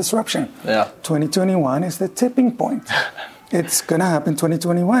in Clean Disruption, 2021 is the tipping point. It's going to happen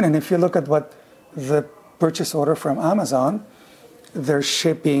 2021. And if you look at what the purchase order from Amazon, they're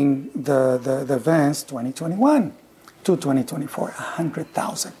shipping the vans 2021 to 2024,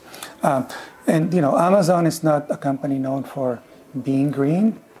 100,000. And, Amazon is not a company known for being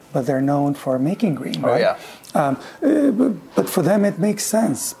green, but they're known for making green, right? Oh, yeah. But for them, it makes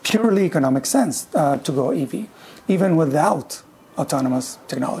sense, purely economic sense, to go EV, even without autonomous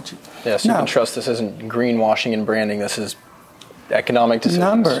technology. Yeah, so you can trust this isn't greenwashing and branding. This is economic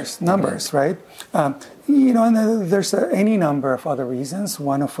decisions. Numbers, right? And there's any number of other reasons,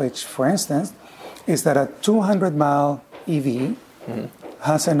 one of which, for instance, is that a 200-mile EV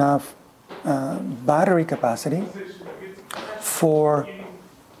has enough battery capacity for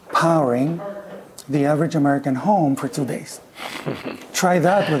powering the average American home for 2 days. Try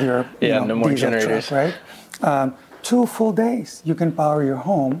that with your no more generators, truck, right? 2 full days you can power your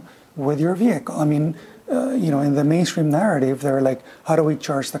home with your vehicle. I mean, in the mainstream narrative, they're like, how do we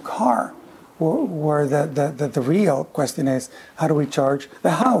charge the car? Where the real question is, how do we charge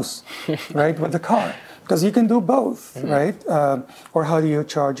the house, right, with the car? Because you can do both, right? Or how do you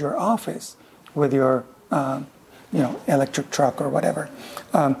charge your office with your electric truck or whatever.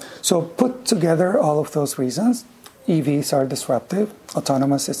 So put together all of those reasons. EVs are disruptive,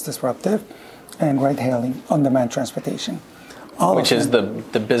 autonomous is disruptive, and ride-hailing, on-demand transportation. Which is the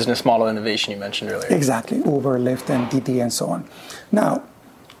business model innovation you mentioned earlier. Exactly, Uber, Lyft, and Didi, and so on. Now,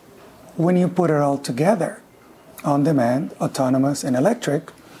 when you put it all together, on-demand, autonomous, and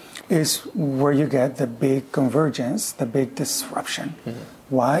electric, is where you get the big convergence, the big disruption.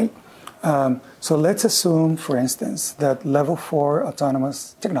 Why? So let's assume, for instance, that level 4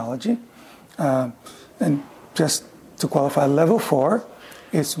 autonomous technology, and just to qualify, level 4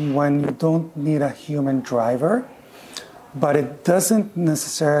 is when you don't need a human driver, but it doesn't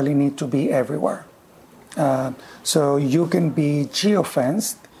necessarily need to be everywhere. So you can be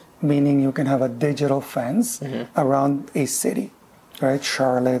geofenced, meaning you can have a digital fence around a city, right?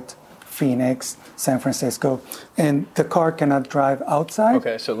 Charlotte, Phoenix, San Francisco, and the car cannot drive outside.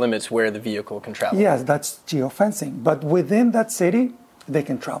 Okay, so it limits where the vehicle can travel. Yes, that's geofencing. But within that city, they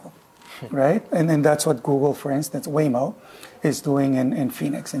can travel, right? And that's what Google, for instance, Waymo, is doing in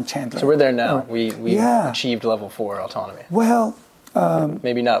Phoenix, in Chandler. So we're there now. We achieved level 4 autonomy. Well,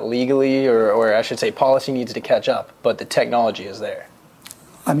 maybe not legally, or I should say policy needs to catch up, but the technology is there.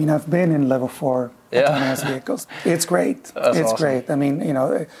 I mean, I've been in level 4 autonomous vehicles. It's great. That's it's awesome. great. I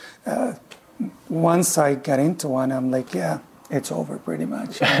mean, once I got into one, I'm like, yeah, it's over pretty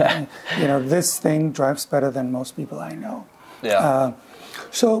much. This thing drives better than most people I know. Yeah.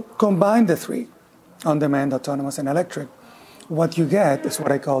 So combine the three, on-demand, autonomous, and electric. What you get is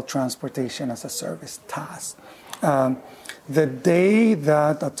what I call transportation as a service, TaaS. The day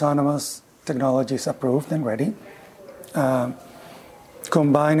that autonomous technology is approved and ready,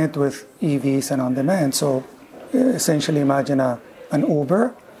 combine it with EVs and on-demand. So essentially imagine an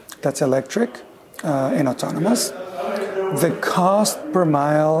Uber that's electric and autonomous. The cost per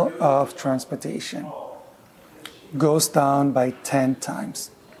mile of transportation goes down by 10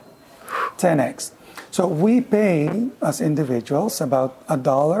 times, 10x. So we pay as individuals about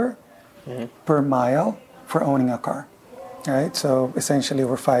 $1 per mile for owning a car, right? So essentially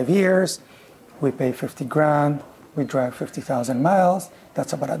over 5 years, we pay 50 grand, we drive 50,000 miles,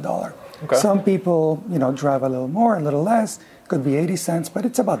 that's about $1. Okay. Some people, drive a little more, a little less, could be 80 cents, but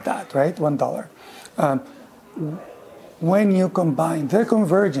it's about that, right? $1. When you combine the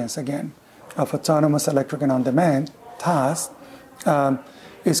convergence, again, of autonomous, electric, and on-demand TaaS,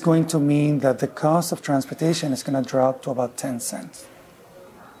 is going to mean that the cost of transportation is going to drop to about 10 cents.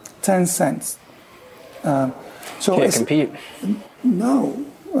 10 cents. So can't compete. No.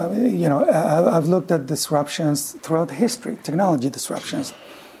 I mean, I've looked at disruptions throughout history, technology disruptions,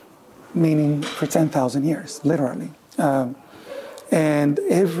 meaning for 10,000 years, literally. And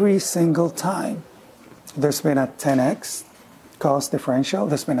every single time there's been a 10x cost differential,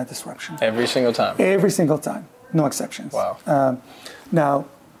 there's been a disruption. Every single time? Every single time, no exceptions. Wow. Now,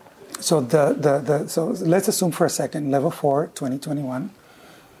 so so let's assume for a second, level 4, 2021,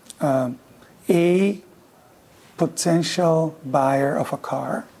 a potential buyer of a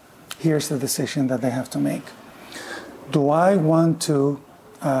car, here's the decision that they have to make. Do I want to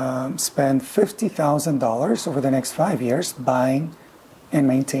spend $50,000 over the next 5 years buying and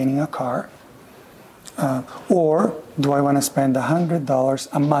maintaining a car? Or do I want to spend $100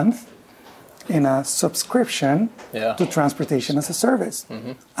 a month in a subscription to transportation as a service?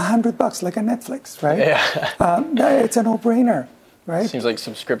 $100, like a Netflix, right? Yeah. It's a no-brainer, right? Seems like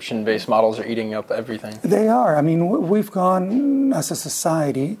subscription-based models are eating up everything. They are. I mean, we've gone as a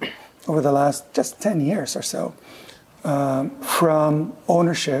society over the last just 10 years or so from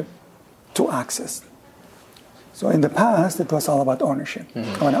ownership to access. So in the past, it was all about ownership.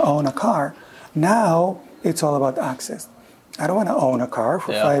 I want to own a car. Now, it's all about access. I don't want to own a car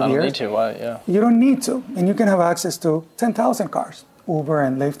for 5 years. I don't need to. Why? Yeah. You don't need to. And you can have access to 10,000 cars, Uber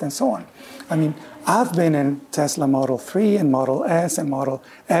and Lyft and so on. I mean, I've been in Tesla Model 3 and Model S and Model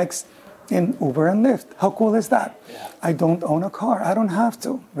X in Uber and Lyft. How cool is that? Yeah. I don't own a car. I don't have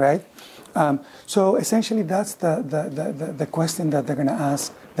to, right? So essentially, that's the question that they're going to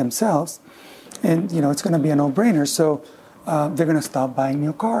ask themselves. And, it's going to be a no-brainer. So they're going to stop buying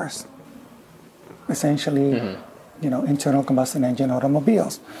new cars. Essentially, internal combustion engine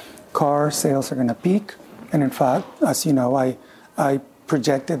automobiles. Car sales are going to peak. And in fact, as you know, I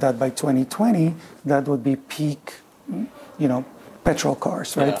projected that by 2020, that would be peak, petrol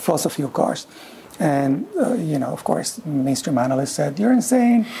cars, right? Yeah. Fossil fuel cars. And, of course, mainstream analysts said, you're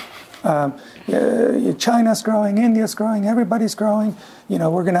insane. China's growing, India's growing, everybody's growing.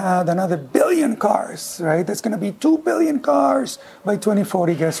 We're going to add another billion cars, right? There's going to be 2 billion cars by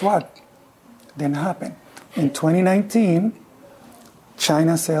 2040. Guess what? Didn't happen. In 2019,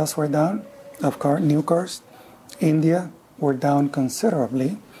 China's sales were down, of new cars. India were down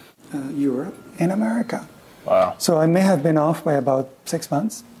considerably. Europe and America. Wow. So I may have been off by about 6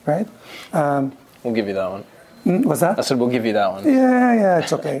 months, right? We'll give you that one. What's that? I said we'll give you that one. Yeah,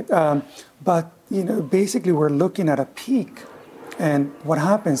 it's okay. But basically we're looking at a peak, and what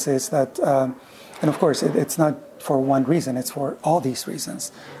happens is that, and of course it's not for one reason; it's for all these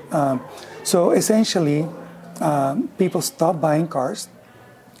reasons. So essentially, people stop buying cars,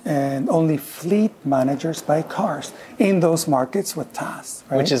 and only fleet managers buy cars in those markets with TaaS.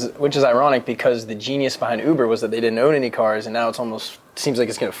 Right? Which is ironic, because the genius behind Uber was that they didn't own any cars, and now it's almost seems like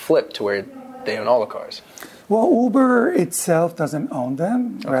it's going to flip to where they own all the cars. Well, Uber itself doesn't own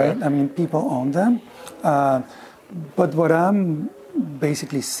them, right? Okay. I mean, people own them. But what I'm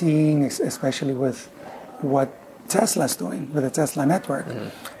basically seeing, especially with what Tesla's doing with the Tesla network,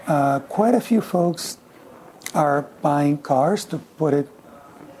 quite a few folks are buying cars to put it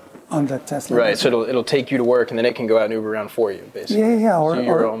on the Tesla Right, network. so it'll take you to work, and then it can go out and Uber around for you, basically. Yeah, So or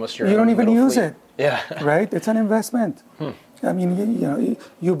you're you don't even use it. Yeah. Right? It's an investment. I mean,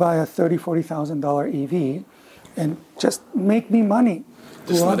 you buy a $30,000-$40,000 EV, and just make me money.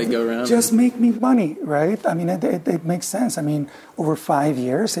 Just let it go around. Just make me money, right? I mean, it makes sense. I mean, over 5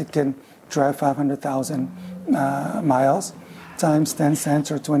 years, it can drive 500,000 miles times 10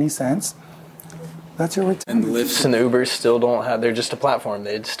 cents or 20 cents. That's your return. And Lyfts and Ubers still don't have, they're just a platform.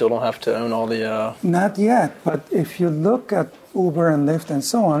 They still don't have to own all the... Not yet, but if you look at Uber and Lyft and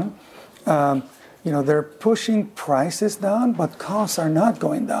so on, they're pushing prices down, but costs are not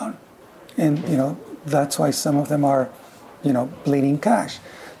going down. And, that's why some of them are, bleeding cash.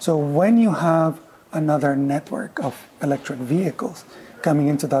 So when you have another network of electric vehicles coming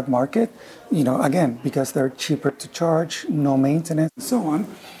into that market, again, because they're cheaper to charge, no maintenance, and so on,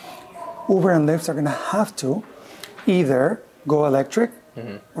 Uber and Lyft are going to have to either go electric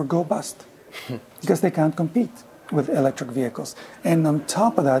or go bust because they can't compete with electric vehicles. And on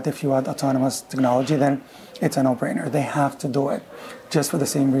top of that, if you add autonomous technology, then it's a no-brainer. They have to do it. Just for the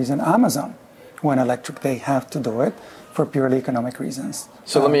same reason Amazon went electric. They have to do it for purely economic reasons.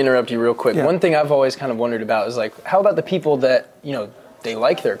 So let me interrupt you real quick. Yeah. One thing I've always kind of wondered about is, like, how about the people that, they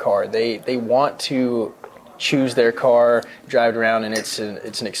like their car. They want to choose their car, drive it around, and it's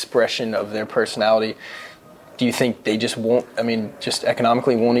an expression of their personality. Do you think they just won't, just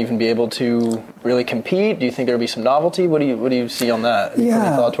economically won't even be able to really compete? Do you think there'll be some novelty? What do you see on that? Any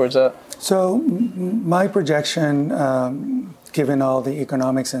thought towards that? So my projection, given all the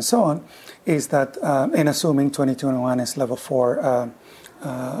economics and so on, is that, and assuming 2021 is level 4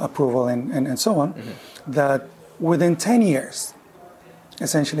 approval and so on, that within 10 years,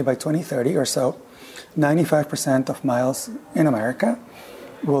 essentially by 2030 or so, 95% of miles in America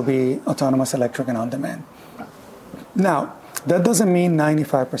will be autonomous, electric, and on-demand. Now, that doesn't mean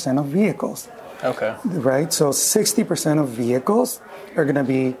 95% of vehicles. Okay. Right? So 60% of vehicles are going to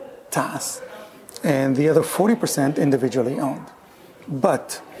be TaaS, and the other 40% individually owned.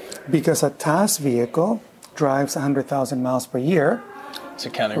 But because a TaaS vehicle drives 100,000 miles per year, it's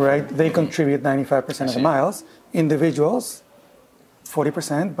accounting right? They contribute 95% of the miles. Individuals,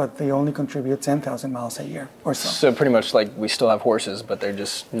 40%, but they only contribute 10,000 miles a year or so. So pretty much like we still have horses, but they're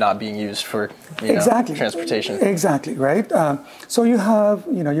just not being used for transportation. Exactly, right? So you have,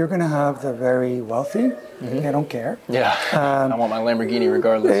 you're going to have the very wealthy. They don't care. Yeah, I want my Lamborghini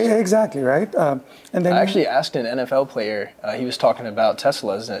regardless. Exactly, right? And then I actually asked an NFL player, he was talking about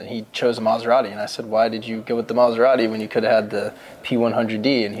Teslas, and he chose a Maserati, and I said, why did you go with the Maserati when you could have had the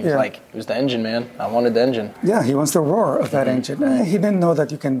P100D? And he was like, it was the engine, man. I wanted the engine. Yeah, he wants the roar of that engine. He didn't know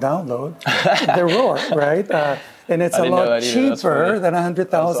that you can download the roar, right? And it's a lot cheaper than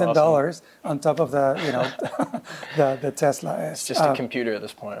 $100,000 on top of the, the Tesla S. It's just a computer at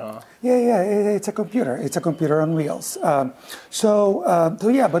this point, huh? Yeah, it's a computer. It's a computer on wheels. But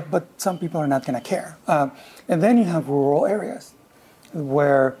some people are not going to care. And then you have rural areas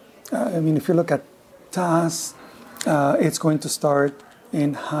where, if you look at TaaS, it's going to start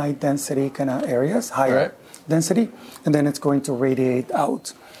in high density kind of areas, higher density, and then it's going to radiate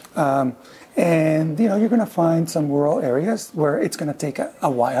out. And you're going to find some rural areas where it's going to take a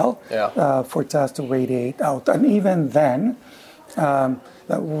while for TaaS to radiate out. And even then,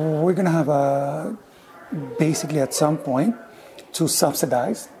 we're going to have basically at some point to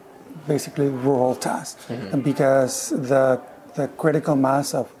subsidize basically rural TaaS, and because the critical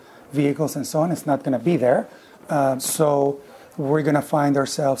mass of vehicles and so on is not going to be there. So we're going to find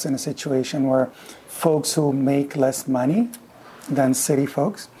ourselves in a situation where folks who make less money than city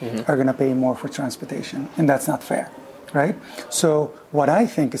folks are going to pay more for transportation, and that's not fair, right? So what I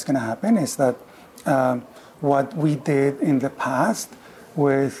think is going to happen is that what we did in the past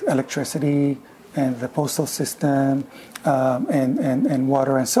with electricity and the postal system and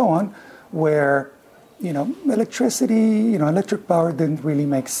water and so on, where electricity, electric power didn't really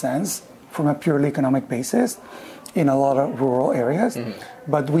make sense from a purely economic basis in a lot of rural areas,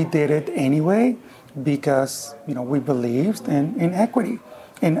 but we did it anyway because we believed in equity,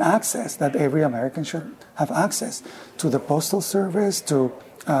 in access, that every American should have access to the postal service, to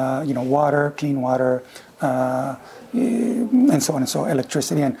water, clean water, and so on and so,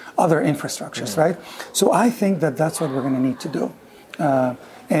 electricity and other infrastructures, right? So I think that's what we're going to need to do.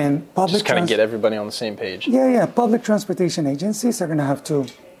 And public just kind of get everybody on the same page. Yeah. Public transportation agencies are going to have to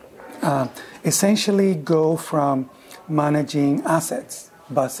essentially go from managing assets,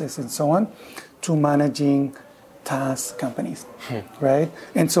 buses and so on, to managing task companies, right?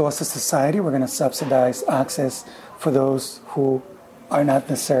 And so as a society, we're going to subsidize access for those who are not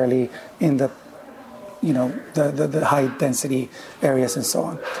necessarily in the high density areas and so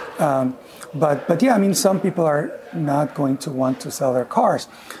on. But yeah, I mean, some people are not going to want to sell their cars.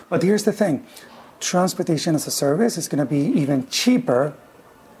 But here's the thing. Transportation as a service is going to be even cheaper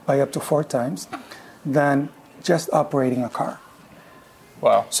by up to 4 times than just operating a car.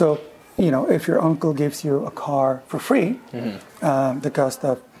 Wow. So, if your uncle gives you a car for free, the cost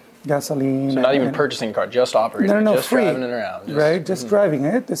of gasoline... So not even purchasing a car, just operating it, just free, driving it around. Right, just driving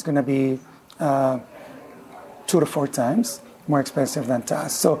it is going to be 2 to 4 times more expensive than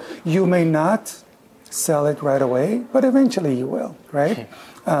TaaS. So you may not sell it right away, but eventually you will, right?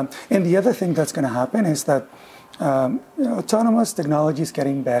 And the other thing that's going to happen is that autonomous technology is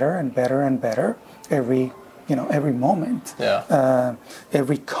getting better and better and better every moment. Yeah.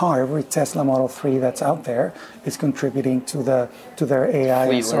 Every car, every Tesla Model 3 that's out there is contributing to their AI.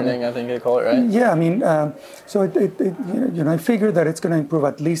 Fleet learning, I think they call it, right? Yeah, I mean, so I figure that it's going to improve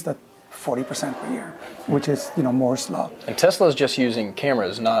at least at 40% per year, which is Moore's law. And Tesla's just using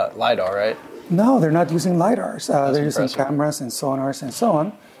cameras, not LiDAR, right? No, they're not using LiDARs. They're impressive. using cameras and sonars and so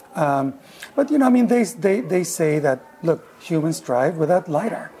on. But they say that, look, humans drive without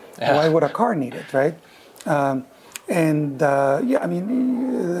LiDAR. Yeah. Why would a car need it, right? There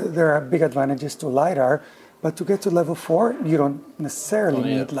are big advantages to LiDAR, but to get to level 4, you don't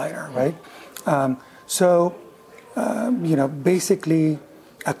necessarily need LiDAR, right? Basically,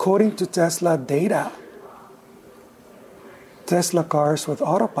 according to Tesla data, Tesla cars with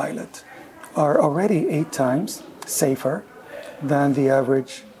autopilot are already 8 times safer than the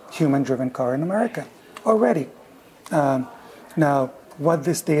average human-driven car in America, already. Now, what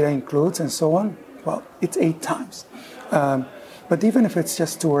this data includes and so on, well, it's 8 times. But even if it's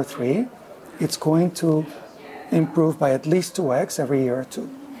just 2 or 3, it's going to improve by at least 2x every year or 2,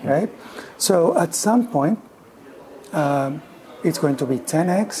 right? So at some point, it's going to be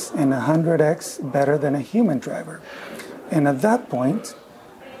 10x and 100x better than a human driver. And at that point,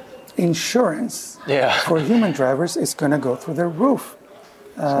 insurance for human drivers is going to go through the roof.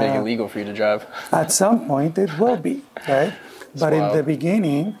 It's make it legal for you to drive. At some point, it will be, right? But in the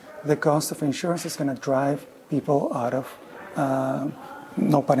beginning, the cost of insurance is going to drive people out of,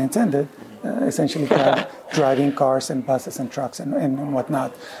 no pun intended, essentially driving cars and buses and trucks and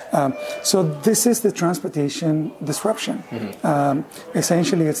whatnot. So this is the transportation disruption.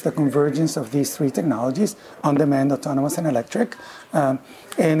 Essentially, it's the convergence of these 3 technologies, on-demand, autonomous, and electric.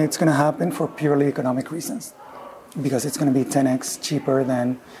 And it's going to happen for purely economic reasons, because it's going to be 10x cheaper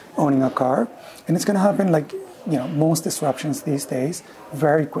than owning a car. And it's going to happen like, most disruptions these days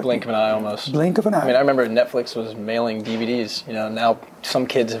very quickly. Blink of an eye almost. Blink of an eye. I mean, I remember Netflix was mailing DVDs. Now some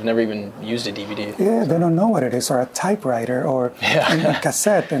kids have never even used a DVD. Yeah, they don't know what it is, or a typewriter, or a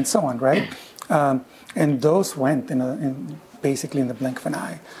cassette, and so on, right? And those went basically in the blink of an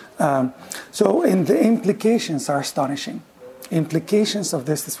eye. And the implications are astonishing. Implications of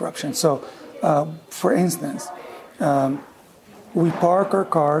this disruption. So, for instance, we park our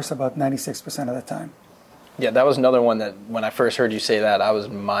cars about 96% of the time. Yeah, that was another one that when I first heard you say that, I was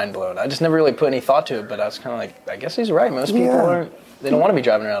mind blown. I just never really put any thought to it, but I was kind of like, I guess he's right. Most people they don't want to be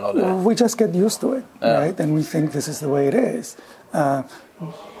driving around all day. Well, we just get used to it, right? And we think this is the way it is.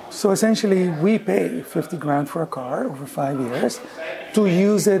 So essentially, we pay $50,000 for a car over 5 years to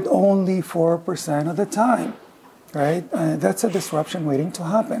use it only 4% of the time, right? That's a disruption waiting to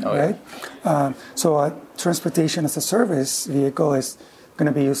happen, right? So a transportation as a service vehicle is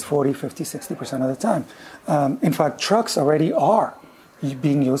going to be used 40, 50, 60% of the time. In fact, trucks already are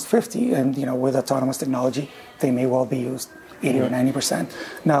being used 50, and with autonomous technology, they may well be used 80 or 90%.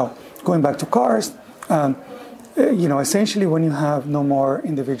 Now, going back to cars, essentially when you have no more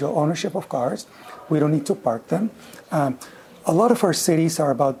individual ownership of cars, we don't need to park them. A lot of our cities are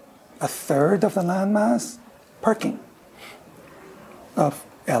about a third of the landmass parking. of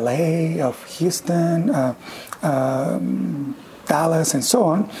LA, of Houston, Dallas, and so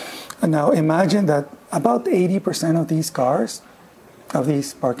on. And now imagine that about 80% of these cars, of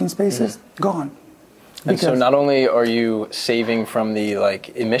these parking spaces, gone. And so not only are you saving from the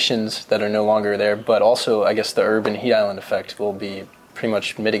emissions that are no longer there, but also I guess the urban heat island effect will be pretty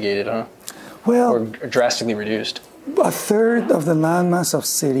much mitigated, huh? Well, or drastically reduced. A third of the landmass of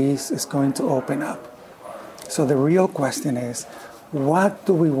cities is going to open up. So the real question is, what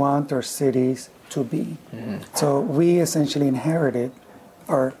do we want our cities to be? So we essentially inherited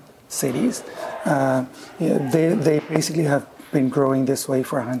our cities. They basically have been growing this way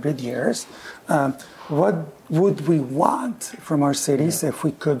for 100 years. What would we want from our cities if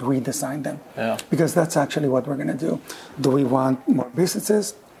we could redesign them? Yeah. Because that's actually what we're going to do. Do we want more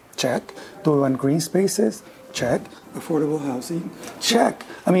businesses? Check. Do we want green spaces? Check. Affordable housing? Check.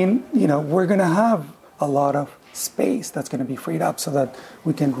 I mean, we're going to have a lot of space that's going to be freed up so that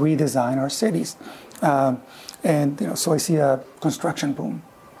we can redesign our cities. So I see a construction boom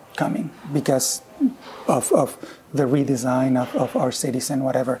coming because of the redesign of our cities and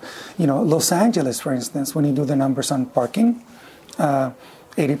whatever. Los Angeles, for instance, when you do the numbers on parking,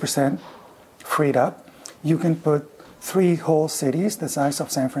 80% freed up, you can put 3 whole cities the size of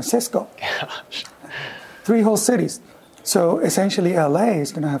San Francisco. Gosh. 3 whole cities. So essentially LA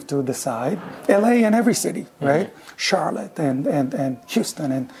is going to have to decide, LA and every city, right? Charlotte and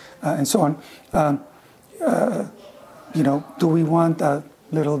Houston and so on. Do we want a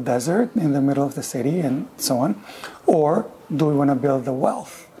little desert in the middle of the city and so on? Or do we want to build the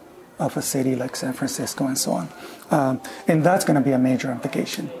wealth of a city like San Francisco and so on? And that's going to be a major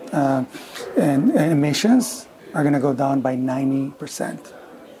implication. And emissions are going to go down by 90%.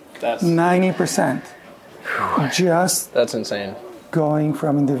 That's 90%. That's insane. Going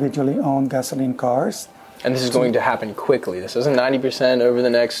from individually owned gasoline cars. And this is going to happen quickly. This isn't 90% over the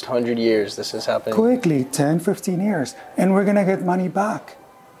next 100 years. This is happening Quickly, 10, 15 years. And we're going to get money back.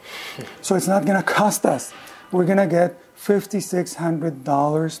 So it's not going to cost us. We're going to get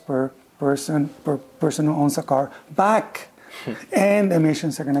 $5,600 per person who owns a car back. And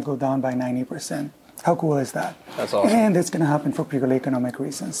emissions are going to go down by 90%. How cool is that? That's awesome. And it's going to happen for purely economic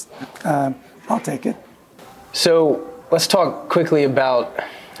reasons. I'll take it. So let's talk quickly about,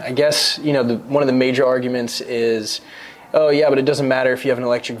 I guess, one of the major arguments is, oh yeah, but it doesn't matter if you have an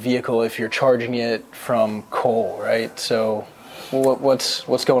electric vehicle if you're charging it from coal, right? So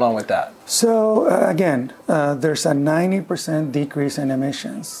what's going on with that? So again, there's a 90% decrease in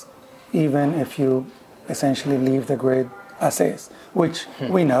emissions, even if you essentially leave the grid as is, which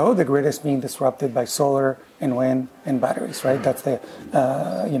we know the grid is being disrupted by solar and wind and batteries, right? That's the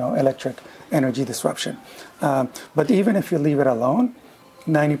electric energy disruption. But even if you leave it alone,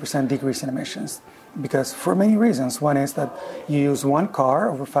 90% decrease in emissions, because for many reasons. One is that you use 1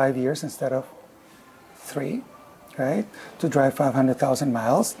 car over 5 years instead of 3, right, to drive 500,000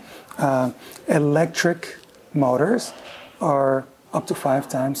 miles. Electric motors are up to 5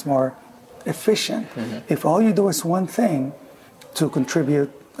 times more efficient. If all you do is one thing to contribute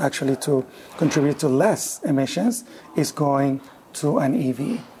to less emissions, is going to an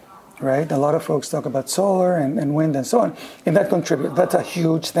EV. Right? A lot of folks talk about solar and wind and so on, and that contributes. That's a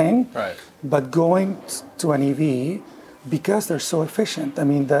huge thing. Right. But going to an EV, because they're so efficient, I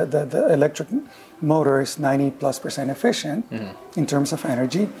mean, the electric motor is 90+% efficient in terms of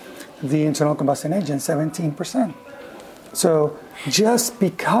energy. The internal combustion engine, 17%. So just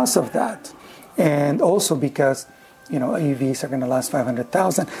because of that, and also because EVs are going to last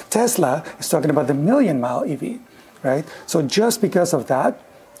 500,000, Tesla is talking about the 1,000,000-mile EV, right? So just because of that,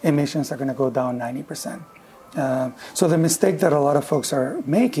 emissions are going to go down 90%. So the mistake that a lot of folks are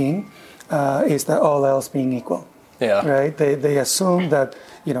making is that all else being equal. Yeah. Right? They assume that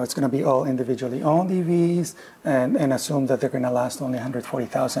it's going to be all individually owned EVs and assume that they're going to last only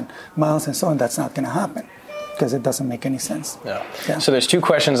 140,000 miles and so on. That's not going to happen because it doesn't make any sense. Yeah. Yeah. So there's 2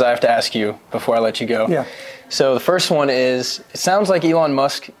 questions I have to ask you before I let you go. Yeah. So the first one is, it sounds like Elon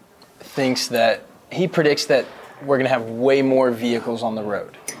Musk predicts that we're going to have way more vehicles on the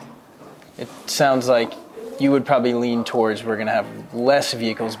road. It sounds like you would probably lean towards we're going to have less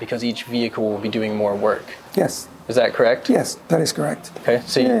vehicles because each vehicle will be doing more work. Yes. Is that correct? Yes, that is correct. Okay,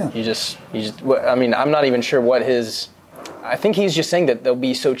 so you just, I mean, I'm not even sure what I think he's just saying that they'll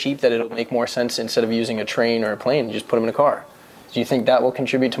be so cheap that it'll make more sense instead of using a train or a plane, you just put them in a car. Do you think that will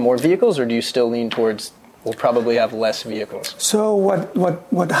contribute to more vehicles, or do you still lean towards we'll probably have less vehicles? So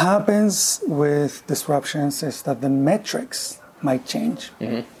what happens with disruptions is that the metrics might change,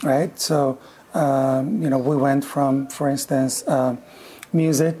 right? So, we went from, for instance,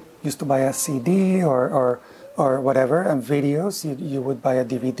 music used to buy a CD or or whatever, and videos, you would buy a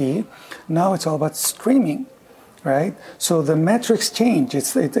DVD. Now it's all about streaming, right? So the metrics change.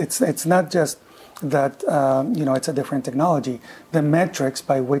 It's not just that, it's a different technology. The metrics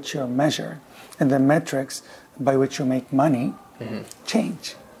by which you're measured and the metrics by which you make money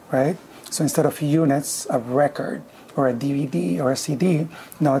change, right? So instead of units of record or a DVD or a CD,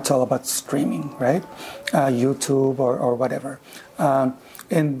 now it's all about streaming, right? YouTube or whatever.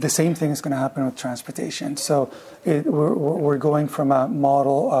 And the same thing is going to happen with transportation. So we're going from a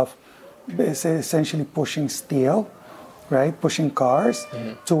model of essentially pushing steel, right? Pushing cars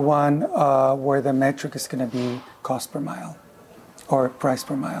to one where the metric is going to be cost per mile or price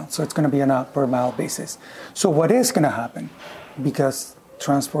per mile. So it's going to be on a per mile basis. So what is going to happen, because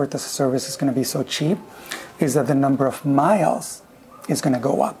transport as a service is going to be so cheap, is that the number of miles is going to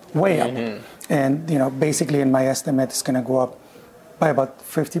go up, way up. And, basically in my estimate, it's going to go up by about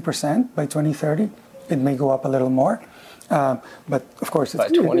 50% by 2030. It may go up a little more. But of course, by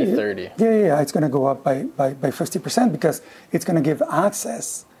 2030. It's going to go up by 50% because it's going to give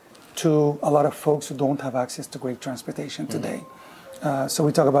access to a lot of folks who don't have access to great transportation today. So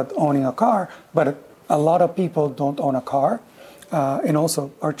we talk about owning a car, but a lot of people don't own a car. And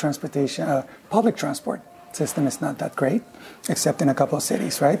also our transportation, public transport system is not that great, except in a couple of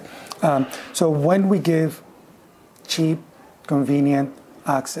cities, right? So when we give cheap, convenient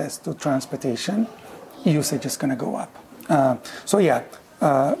access to transportation, usage is going to go up.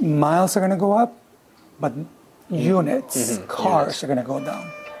 Miles are going to go up, but units, cars are going to go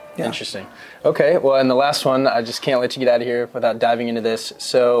down. Yeah. Interesting. Okay, well, and the last one, I just can't let you get out of here without diving into this.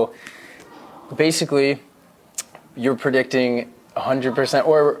 So basically, you're predicting 100%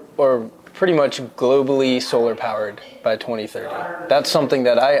 or pretty much globally solar powered by 2030. That's something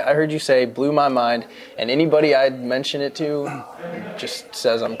that I heard you say blew my mind, and anybody I'd mention it to just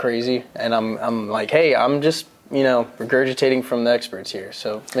says I'm crazy, and I'm like, hey, I'm just regurgitating from the experts here.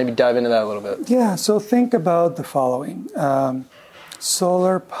 So maybe dive into that a little bit. Yeah, so think about the following.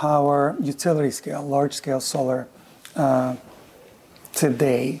 Solar power, utility scale, large scale solar,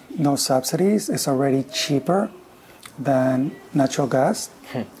 today, no subsidies, is already cheaper than natural gas,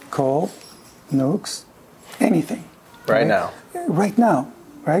 coal, nukes, anything. Right now. Right now,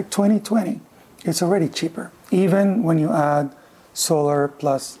 right? 2020, it's already cheaper. Even when you add solar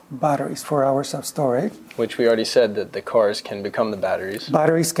plus batteries, 4 hours of storage. Which we already said that the cars can become the batteries.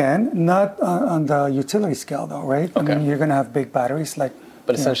 Batteries can, not on the utility scale though, right? Okay. I mean, you're going to have big batteries like...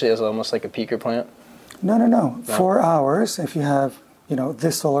 But essentially it's almost like a peaker plant? No. 4 hours, if you have,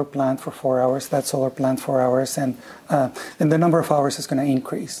 this solar plant for 4 hours, that solar plant 4 hours, and the number of hours is going to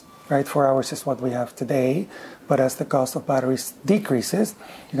increase, right? 4 hours is what we have today, but as the cost of batteries decreases,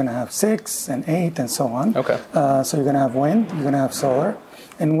 you're going to have 6 and 8 and so on. Okay. So you're going to have wind, you're going to have solar,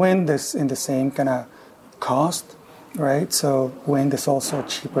 and wind is in the same kind of cost, right? So wind is also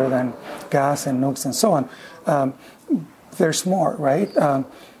cheaper than gas and nukes and so on. There's more, right?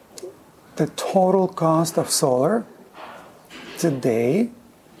 The total cost of solar today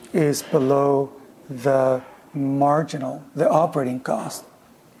is below the operating cost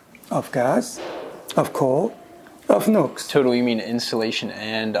of gas, of coal, of nukes. Total, you mean installation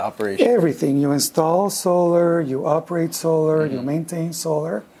and operation? Everything. You install solar, you operate solar, you maintain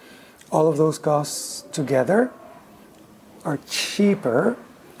solar. All of those costs together are cheaper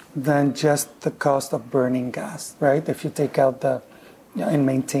than just the cost of burning gas, right? If you take out in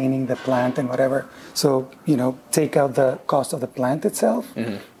maintaining the plant and whatever. So, take out the cost of the plant itself,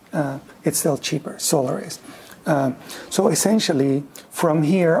 it's still cheaper. Solar is. So essentially, from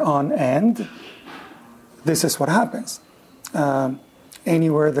here on end, this is what happens.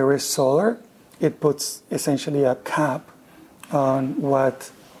 Anywhere there is solar, it puts essentially a cap on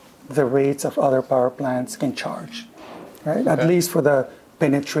what the rates of other power plants can charge, right? Okay. At least for the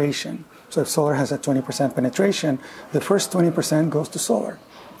penetration. So if solar has a 20% penetration, the first 20% goes to solar,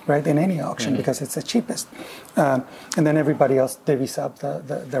 right, in any auction because it's the cheapest. And then everybody else divvies up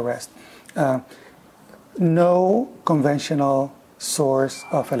the rest. No conventional source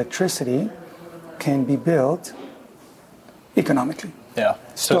of electricity can be built economically. Yeah.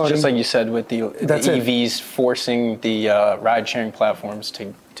 So just like you said with the EVs forcing the ride-sharing platforms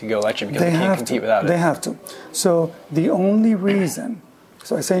to go electric because they can't compete without it. They have to. So the only reason,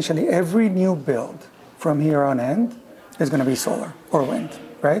 so essentially every new build from here on end is going to be solar or wind,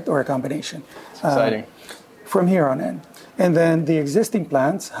 right? Or a combination. It's exciting. From here on end. And then the existing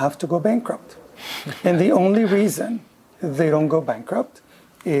plants have to go bankrupt. And the only reason they don't go bankrupt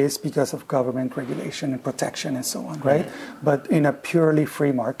is because of government regulation and protection and so on, right? But in a purely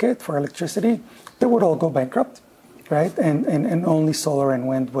free market for electricity, they would all go bankrupt, right? And only solar and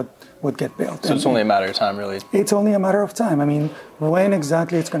wind would get built. So it's only a matter of time, really. It's only a matter of time. I mean, when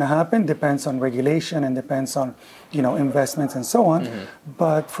exactly it's going to happen depends on regulation and depends on, investments and so on.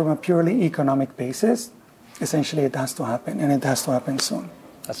 But from a purely economic basis, essentially it has to happen, and it has to happen soon.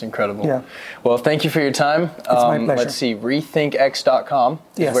 That's incredible. Yeah. Well, thank you for your time. It's my pleasure. Let's see, rethinkx.com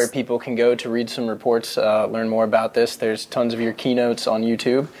Yes. is where people can go to read some reports, learn more about this. There's tons of your keynotes on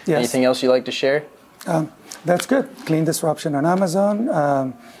YouTube. Yes. Anything else you'd like to share? That's good. Clean Disruption on Amazon.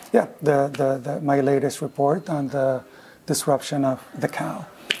 My latest report on the disruption of the cow.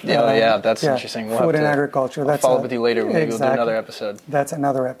 That's interesting. Food and agriculture. I'll follow up with you later. Maybe we'll do another episode. That's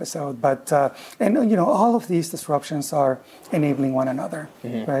another episode. But all of these disruptions are enabling one another,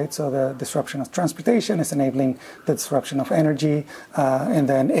 right? So the disruption of transportation is enabling the disruption of energy, and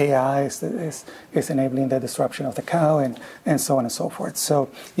then AI is enabling the disruption of the cow, and so on and so forth. So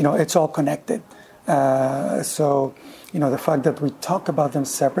it's all connected. The fact that we talk about them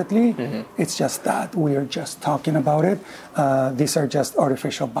separately, it's just that we are just talking about it. These are just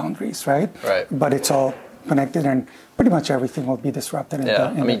artificial boundaries, right? Right. But it's all connected, and pretty much everything will be disrupted in the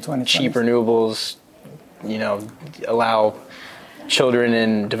 2020s. Cheap renewables, allow children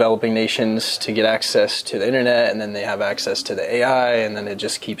in developing nations to get access to the internet, and then they have access to the AI, and then it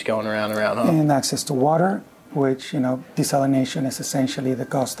just keeps going around and around. And access to water, which, desalination is essentially the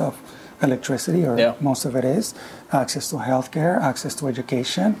cost of electricity, or most of it is, access to healthcare, access to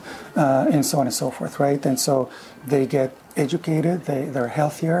education, and so on and so forth, right? And so they get educated, they're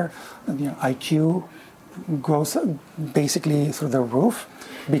healthier, IQ goes basically through the roof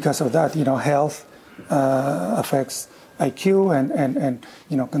because of that. Health affects IQ,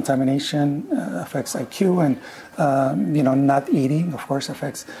 and contamination affects IQ, and not eating, of course,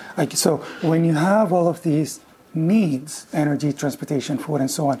 affects IQ. So when you have all of these needs, energy, transportation, food, and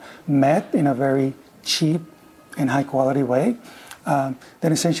so on, met in a very cheap and high quality way,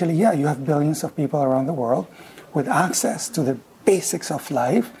 then essentially, you have billions of people around the world with access to the basics of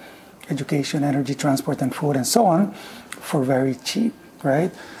life, education, energy, transport, and food, and so on, for very cheap,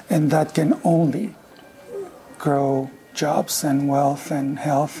 right? And that can only grow jobs and wealth and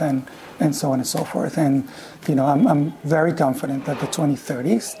health and so on and so forth. And, I'm very confident that the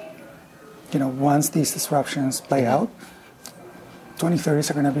 2030s, once these disruptions play out, 2030s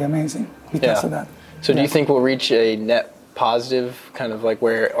are going to be amazing because of that. So do you think we'll reach a net positive, kind of like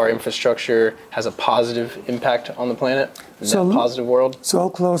where our infrastructure has a positive impact on the planet, net positive world? So I'll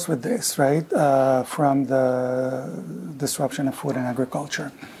close with this, right? From the disruption of food and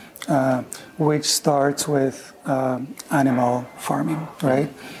agriculture, which starts with animal farming, right?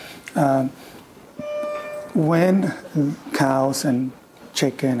 When cows and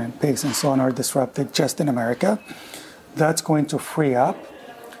chicken and pigs and so on are disrupted just in America, that's going to free up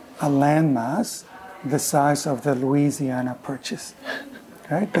a landmass the size of the Louisiana Purchase,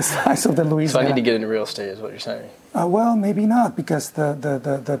 right? The size of the Louisiana. So I need to get into real estate, is what you're saying? Well, maybe not, because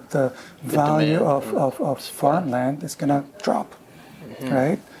the value of farmland is going to drop,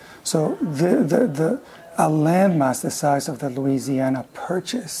 right? So a landmass the size of the Louisiana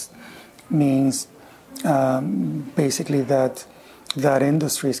Purchase means basically that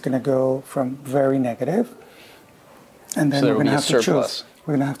industry is going to go from very negative, and then we're going to have to choose.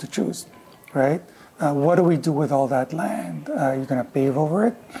 We're going to have to choose, right? What do we do with all that land? Are you going to pave over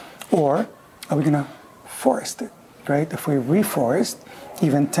it, or are we going to forest it, right? If we reforest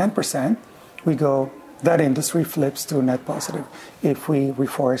even 10%, that industry flips to net positive. If we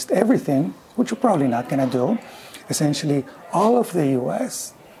reforest everything, which we're probably not going to do, essentially all of the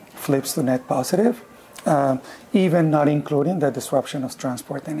U.S. flips to net positive. Even not including the disruption of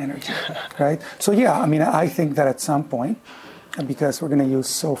transport and energy, right? So I think that at some point, because we're going to use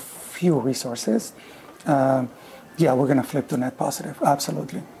so few resources, we're going to flip to net positive.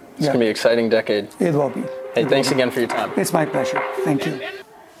 Absolutely. It's going to be an exciting decade. It will be. Hey, thanks again for your time. It's my pleasure. Thank you.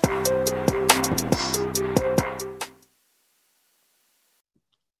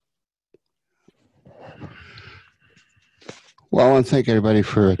 Well, I want to thank everybody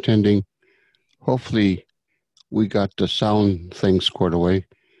for attending. Hopefully, we got the sound thing squared away,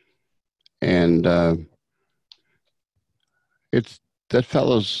 and that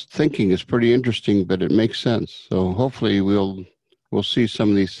fellow's thinking is pretty interesting, but it makes sense. So hopefully, we'll see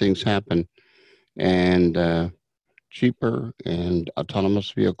some of these things happen, and cheaper and autonomous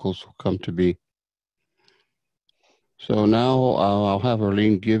vehicles will come to be. So now I'll have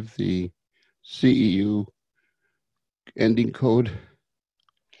Arlene give the CEU ending code.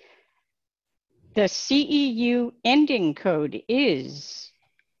 The CEU ending code is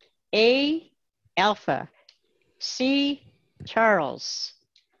A Alpha C Charles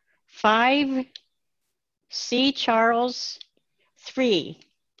 5 C Charles 3.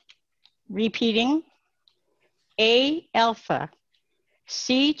 Repeating, A Alpha,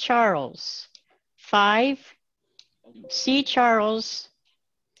 C Charles 5, C Charles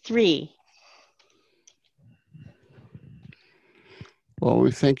 3. Well,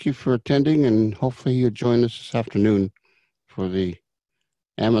 we thank you for attending, and hopefully you'll join us this afternoon for the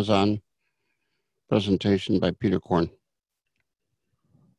Amazon presentation by Peter Korn.